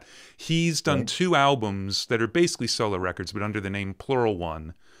like that. He's done 2 albums that are basically solo records, but under the name Plural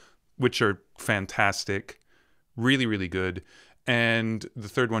One, which are fantastic. Really, really good. And the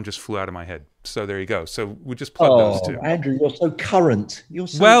 3rd one just flew out of my head. So there you go. So we just plug those 2. Andrew, you're so current.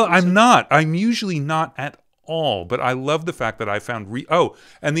 I'm not. I'm usually not at all. But I love the fact that I found...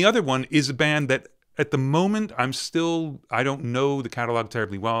 and the other one is a band that at the moment I don't know the catalog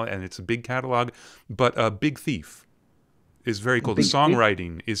terribly well, and it's a big catalog, but Big Thief is very cool. The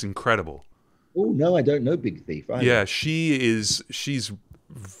songwriting is incredible. Oh, no, I don't know Big Thief. Yeah, she's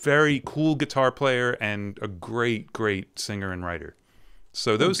very cool guitar player and a great, great singer and writer.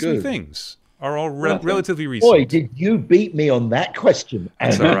 So those 3 things are all relatively recent. Boy, did you beat me on that question.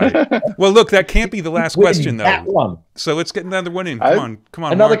 That's all right. Well, look, that can't be the last question, though. That one. So let's get another one in. Come on.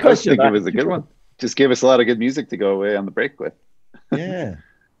 Another Mark. question. I think it was a good one. Just gave us a lot of good music to go away on the break with. Yeah.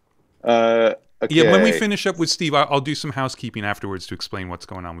 Okay. Yeah, when we finish up with Steve, I'll do some housekeeping afterwards to explain what's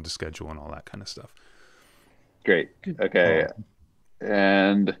going on with the schedule and all that kind of stuff. Great. Okay.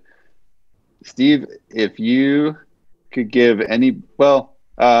 And Steve, if you could give maybe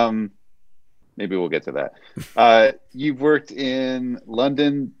we'll get to that. You've worked in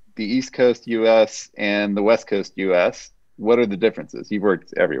London, the East Coast US, and the West Coast US. What are the differences? You've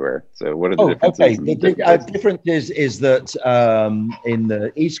worked everywhere. So what are the differences? Okay. The difference is that in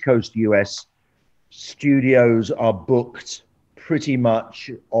the East Coast US, studios are booked pretty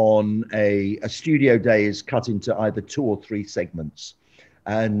much on a studio day is cut into either 2 or 3 segments.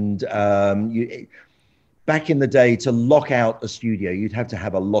 And back in the day, to lock out a studio, you'd have to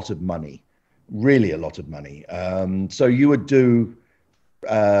have a lot of money, really a lot of money. So you would do,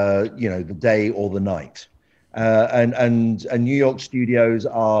 the day or the night. And New York studios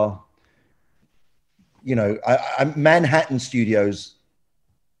are, Manhattan studios,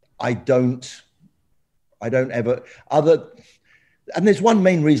 I don't ever and there's one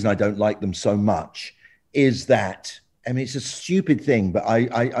main reason I don't like them so much is that, I mean, it's a stupid thing, but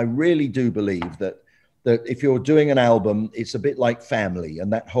I really do believe that if you're doing an album, it's a bit like family,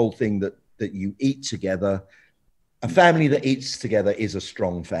 and that whole thing that you eat together. A family that eats together is a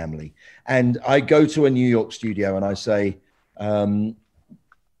strong family. And I go to a New York studio and I say, that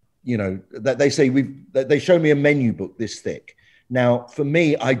they say they show me a menu book this thick. Now, for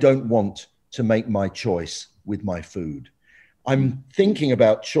me, I don't want to make my choice with my food. I'm thinking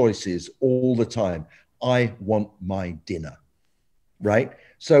about choices all the time. I want my dinner, right?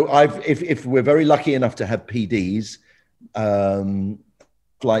 So if we're very lucky enough to have PDs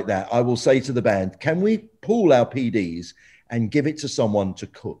like that, I will say to the band, can we pool our PDs and give it to someone to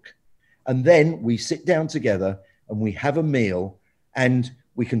cook? And then we sit down together and we have a meal, and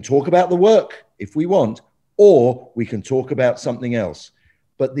we can talk about the work if we want, or we can talk about something else.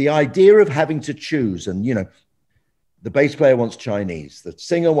 But the idea of having to choose, and, you know, the bass player wants Chinese, the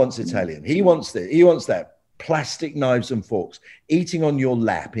singer wants Italian, he wants this, he wants that, plastic knives and forks, eating on your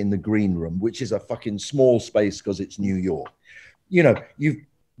lap in the green room, which is a fucking small space because it's New York. You know, you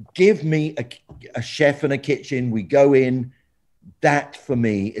give me a chef and a kitchen, we go in. That for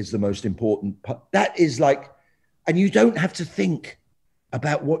me is the most important part. That is like, and you don't have to think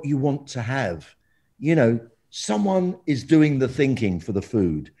about what you want to have. You know, someone is doing the thinking for the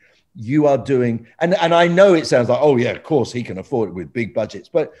food. You are doing, and I know it sounds like, oh yeah, of course he can afford it with big budgets,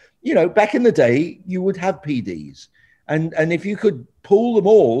 but you know, back in the day, you would have PDs, and if you could pool them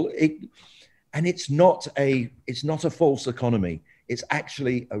all, it's not a false economy. It's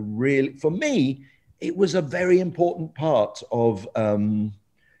actually a really, for me, it was a very important part of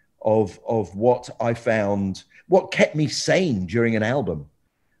what I found, what kept me sane during an album,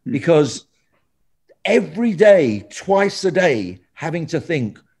 because every day, twice a day, having to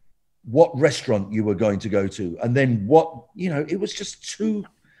think what restaurant you were going to go to, and then what, you know, it was just too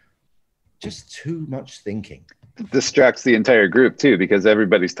much thinking. It distracts the entire group too, because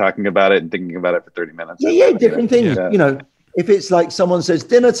everybody's talking about it and thinking about it for 30 minutes. Yeah, different things. Yeah. You know, if it's like someone says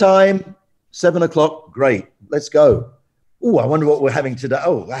dinner time, 7 o'clock, great, let's go. Oh, I wonder what we're having today.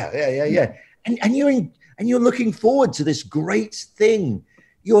 Oh, wow, yeah. And you're looking forward to this great thing.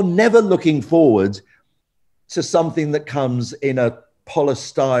 You're never looking forward to something that comes in a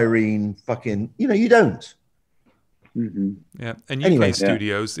polystyrene fucking, you know, you don't. Mm-hmm. Yeah, and UK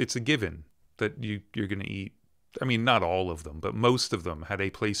studios, it's a given that you're going to eat. I mean, not all of them, but most of them had a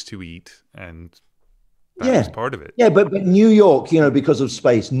place to eat, and that was part of it. Yeah, but New York, you know, because of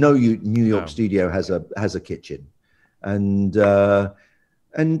space, New York studio has a kitchen, and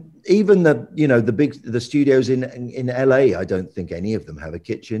even the studios in LA, I don't think any of them have a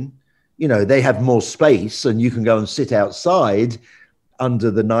kitchen. You know, they have more space, and you can go and sit outside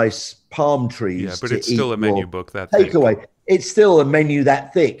under the nice palm trees. Yeah, but it's still a menu book that takeaway. thick. It's still a menu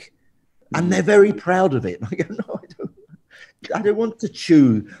that thick, and they're very proud of it. I go, no, I don't want to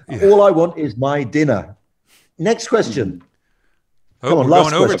chew. Yeah. All I want is my dinner. Next question. Oh, come on, we're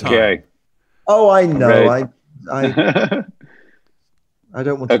going overtime. Okay. Oh, I know. Right. I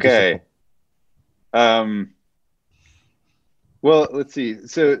don't want to. Okay. Well, let's see.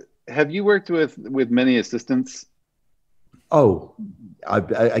 So, have you worked with many assistants? Oh, I've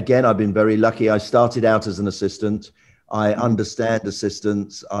been very lucky. I started out as an assistant. I understand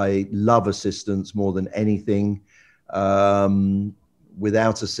assistants. I love assistants more than anything. Without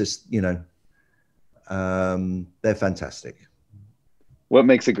they're fantastic. What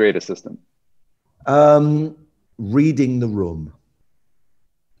makes a great assistant? Reading the room.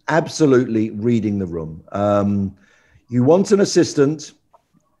 Absolutely reading the room. You want an assistant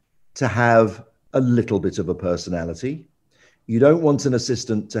to have a little bit of a personality. You don't want an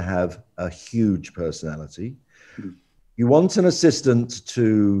assistant to have a huge personality. You want an assistant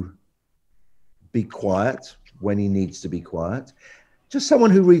to be quiet when he needs to be quiet. Just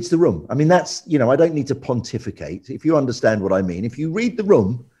someone who reads the room. I mean, that's, you know, I don't need to pontificate. If you understand what I mean, if you read the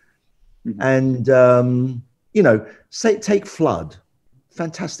room and, you know, take Flood,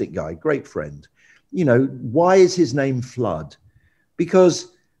 fantastic guy, great friend. You know, why is his name Flood?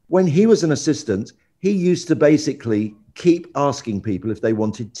 Because when he was an assistant, he used to basically keep asking people if they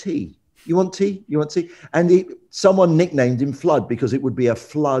wanted tea. You want tea? You want tea? And someone nicknamed him Flood because it would be a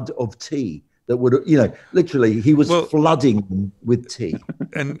flood of tea that would, you know, literally he was flooding them with tea.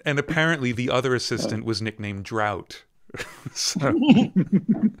 And apparently the other assistant was nicknamed Drought. So.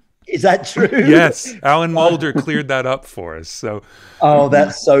 Is that true? Yes. Alan Mulder cleared that up for us. So. Oh,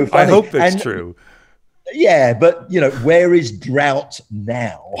 that's so funny. I hope that's true. Yeah, but, you know, where is Drought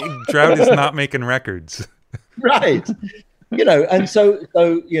now? Drought is not making records. Right. You know, and so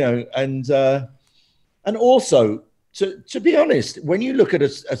you know, and also to be honest, when you look at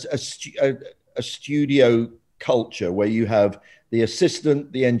a studio culture where you have the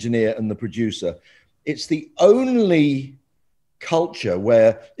assistant, the engineer, and the producer, it's the only culture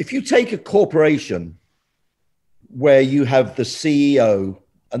where if you take a corporation where you have the CEO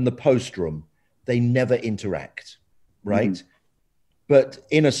and the post room, they never interact, right? But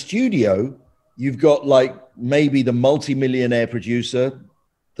in a studio, you've got like maybe the multi-millionaire producer,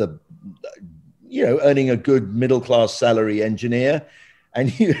 the earning a good middle-class salary engineer,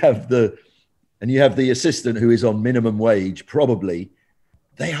 and you have the assistant who is on minimum wage, probably.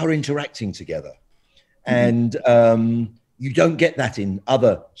 They are interacting together. And you don't get that in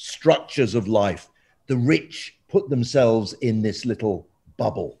other structures of life. The rich put themselves in this little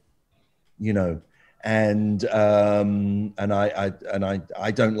bubble, and I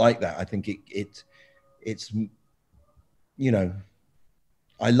don't like that. I think it's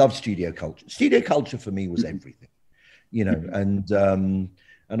I love studio culture. Studio culture for me was everything, and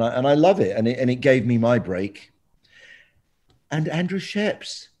I love it, and it gave me my break. And Andrew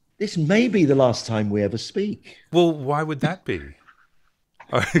Scheps, this may be the last time we ever speak. Well, why would that be?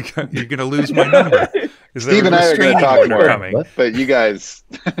 You're going to lose my number. Is Steve and I are going to talk more, coming? But you guys.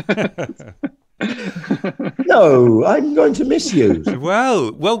 No, I'm going to miss you.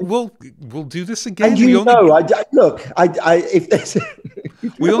 Well, we'll do this again. And if there's,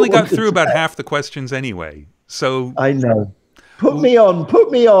 we only got through about half the questions anyway. So I know. Put me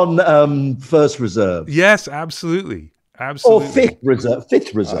on first reserve. Yes, absolutely. Absolutely. Or fifth reserve.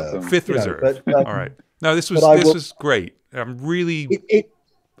 Awesome. Fifth reserve. All right. No, this was great. I'm really.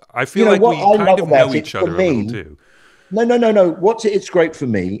 I feel like we kind of know each other a little too. No. It's great for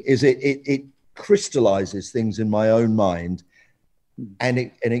me is it crystallizes things in my own mind, and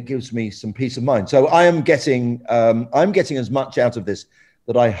it gives me some peace of mind. So I'm getting as much out of this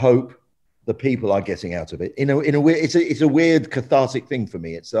that I hope the people are getting out of it. In a weird, it's a weird cathartic thing for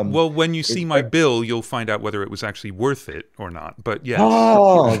me. It's well, when you see my bill, you'll find out whether it was actually worth it or not. But yes.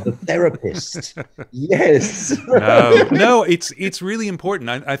 Oh, the therapist. Yes. No, it's really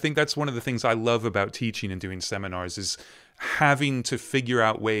important. I think that's one of the things I love about teaching and doing seminars is having to figure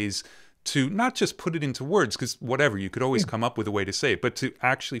out ways to not just put it into words, because whatever, you could always come up with a way to say it, but to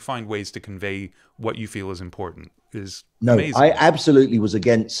actually find ways to convey what you feel is important is amazing. I absolutely was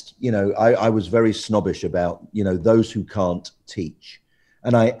against, I was very snobbish about, those who can't teach.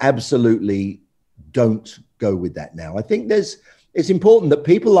 And I absolutely don't go with that now. I think it's important that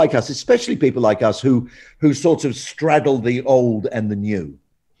people like us, especially people like us who sort of straddle the old and the new,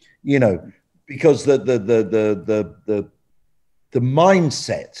 because the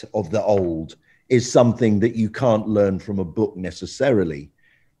mindset of the old is something that you can't learn from a book necessarily,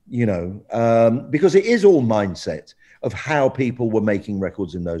 because it is all mindset of how people were making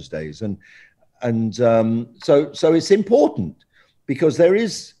records in those days. So it's important because there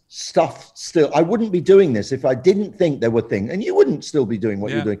is stuff still. I wouldn't be doing this if I didn't think there were things, and you wouldn't still be doing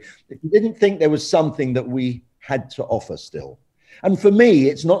what you're doing if you didn't think there was something that we had to offer still. And for me,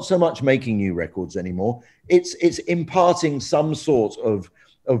 it's not so much making new records anymore. It's imparting some sort of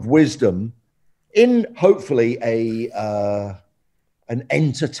wisdom in hopefully an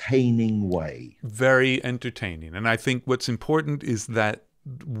entertaining way. Very entertaining. And I think what's important is that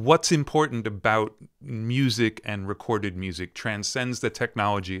what's important about music and recorded music transcends the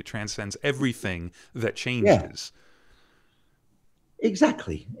technology. It transcends everything that changes. Yeah.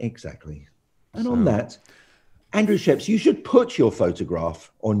 Exactly. And on that, Andrew Scheps, you should put your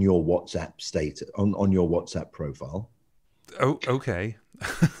photograph on your WhatsApp state, on your WhatsApp profile. Oh, okay.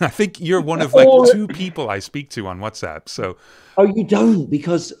 I think you're one of like 2 people I speak to on WhatsApp. So, oh, you don't,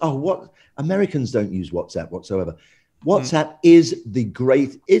 because what Americans don't use WhatsApp whatsoever. WhatsApp is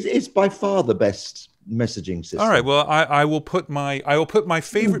it's by far the best messaging system. All right. Well, I will put my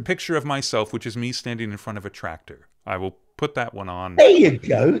favorite picture of myself, which is me standing in front of a tractor. I will put that one on. There you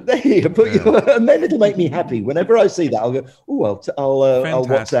go. And then it'll make me happy. Whenever I see that, I'll go, I'll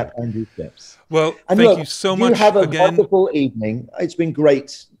WhatsApp Andrew Scheps. Well, thank you so much. You have a again. wonderful evening. It's been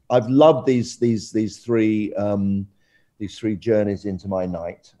great. I've loved these 3 journeys into my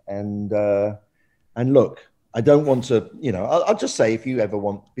night. And look, I don't want to, I'll just say if you ever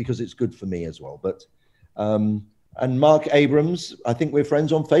want, because it's good for me as well. But and Mark Abrams, I think we're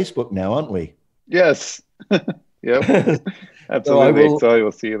friends on Facebook now, aren't we? Yes. Yep. Absolutely. So I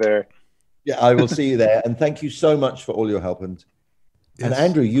will see you there. Yeah, I will see you there. And thank you so much for all your help. And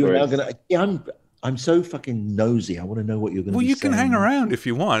Andrew, you're now going to, I'm so fucking nosy. I want to know what you're going to be saying. Well, you can hang around if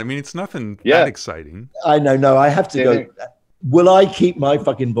you want. I mean, it's nothing that exciting. I know. No, I have to go. Will I keep my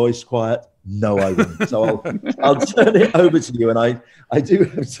fucking voice quiet? No, I won't. So I'll turn it over to you. And I do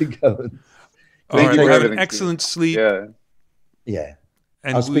have to go. All right. Well, have an excellent sleep. Yeah.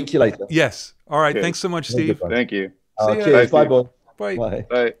 And I'll speak to you later. Yes. All right. Thanks so much, Steve. Thank you. Cheers. Bye, boy. Bye.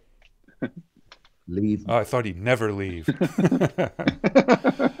 Bye. Leave. Oh, I thought he'd never leave.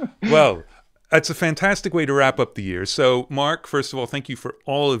 Well, that's a fantastic way to wrap up the year. So, Mark, first of all, thank you for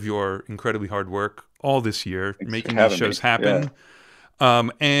all of your incredibly hard work all this year, making these shows happen.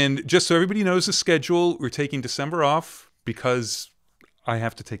 And just so everybody knows the schedule, we're taking December off because I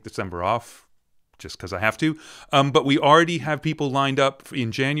have to take December off. Just because I have to. But we already have people lined up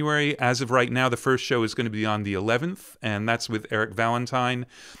in January. As of right now, the first show is going to be on the 11th, and that's with Eric Valentine.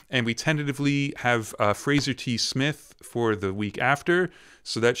 And we tentatively have Fraser T. Smith for the week after,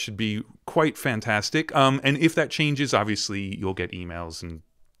 so that should be quite fantastic. And if that changes, obviously, you'll get emails and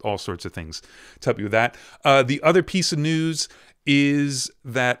all sorts of things to help you with that. The other piece of news is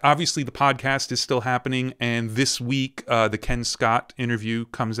that obviously the podcast is still happening, and this week the Ken Scott interview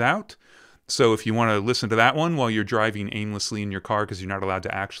comes out. So if you want to listen to that one while you're driving aimlessly in your car because you're not allowed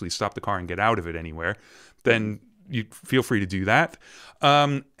to actually stop the car and get out of it anywhere, then you feel free to do that.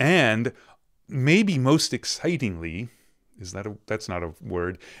 And maybe most excitingly, that's not a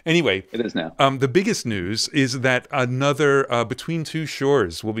word. Anyway, it is now. The biggest news is that another Between Two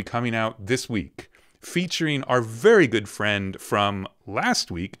Shores will be coming out this week, featuring our very good friend from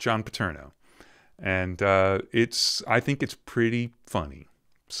last week, John Paterno. And I think it's pretty funny.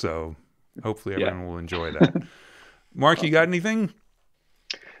 So hopefully everyone will enjoy that. Mark, awesome. You got anything?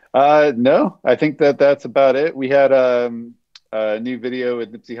 No, I think that's about it. We had a new video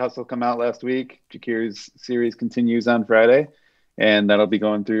with Nipsey Hussle come out last week. Jakir's series continues on Friday, and that'll be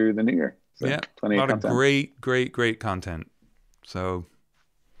going through the new year. So yeah, plenty a lot of great content. So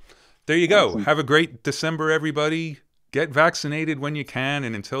there you go. Awesome. Have a great December, everybody. Get vaccinated when you can,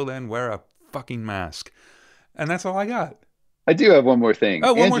 and until then, wear a fucking mask. And that's all I got. I do have one more thing.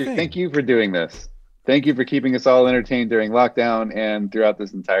 Oh, one Andrew, more thing. Thank you for doing this. Thank you for keeping us all entertained during lockdown and throughout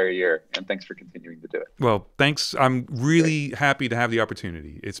this entire year. And thanks for continuing to do it. Well, thanks. I'm really happy to have the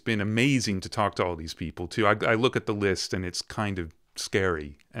opportunity. It's been amazing to talk to all these people, too. I look at the list, and it's kind of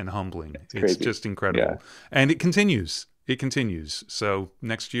scary and humbling. It's just incredible. Yeah. And it continues. It continues. So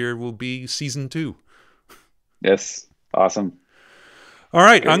next year will be season 2. Yes. Awesome. All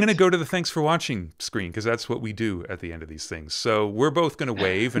right, great. I'm going to go to the thanks for watching screen because that's what we do at the end of these things. So we're both going to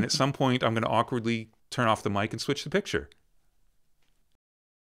wave, and at some point I'm going to awkwardly turn off the mic and switch the picture.